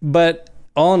 But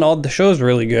all in all, the show's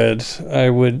really good. I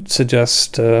would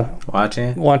suggest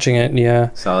watching it.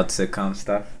 Yeah. Solid sitcom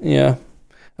stuff. Yeah.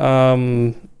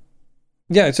 Yeah,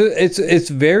 it's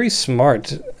very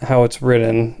smart how it's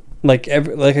written. Like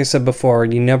I said before,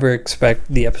 you never expect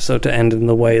the episode to end in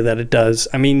the way that it does.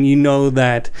 I mean, you know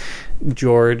that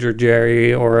George or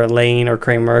Jerry or Elaine or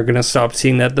Kramer are gonna stop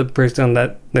seeing that the person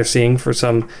that they're seeing for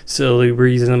some silly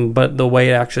reason, but the way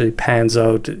it actually pans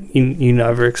out, you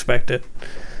never expect it.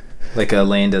 Like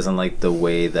Elaine doesn't like the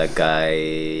way that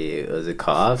guy was it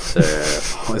coughs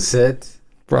or was it?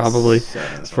 Probably.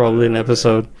 It's probably an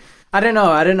episode. I don't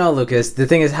know, Lucas. The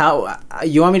thing is, how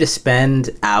you want me to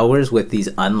spend hours with these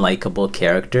unlikable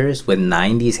characters with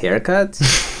 90s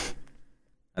haircuts?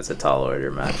 That's a tall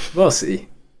order, man. We'll see.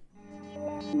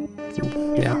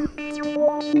 Yeah.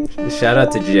 Shout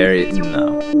out to Jerry.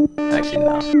 No. Actually,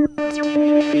 no.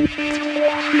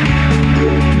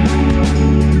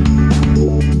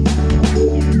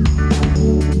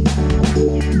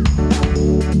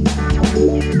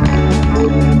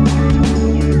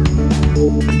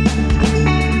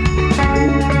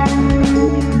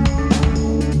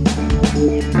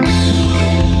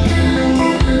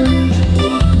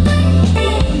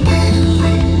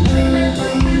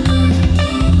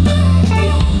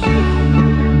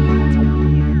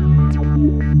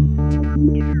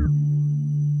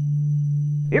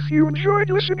 If you enjoyed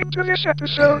listening to this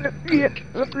episode, be it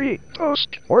the pre,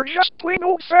 post, or just plain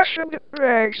old-fashioned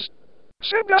rags,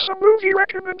 send us a movie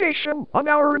recommendation on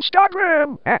our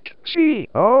Instagram at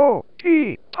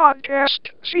COT Podcast,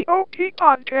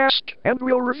 and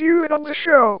we'll review it on the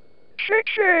show. Shake,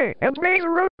 shake, and may the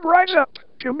road rise up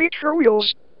to meet your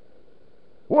wheels.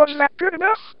 Was that good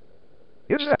enough?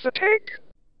 Is that the take?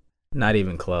 Not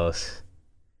even close.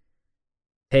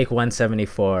 Take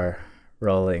 174,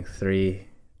 rolling 3,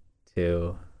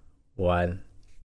 2, 1.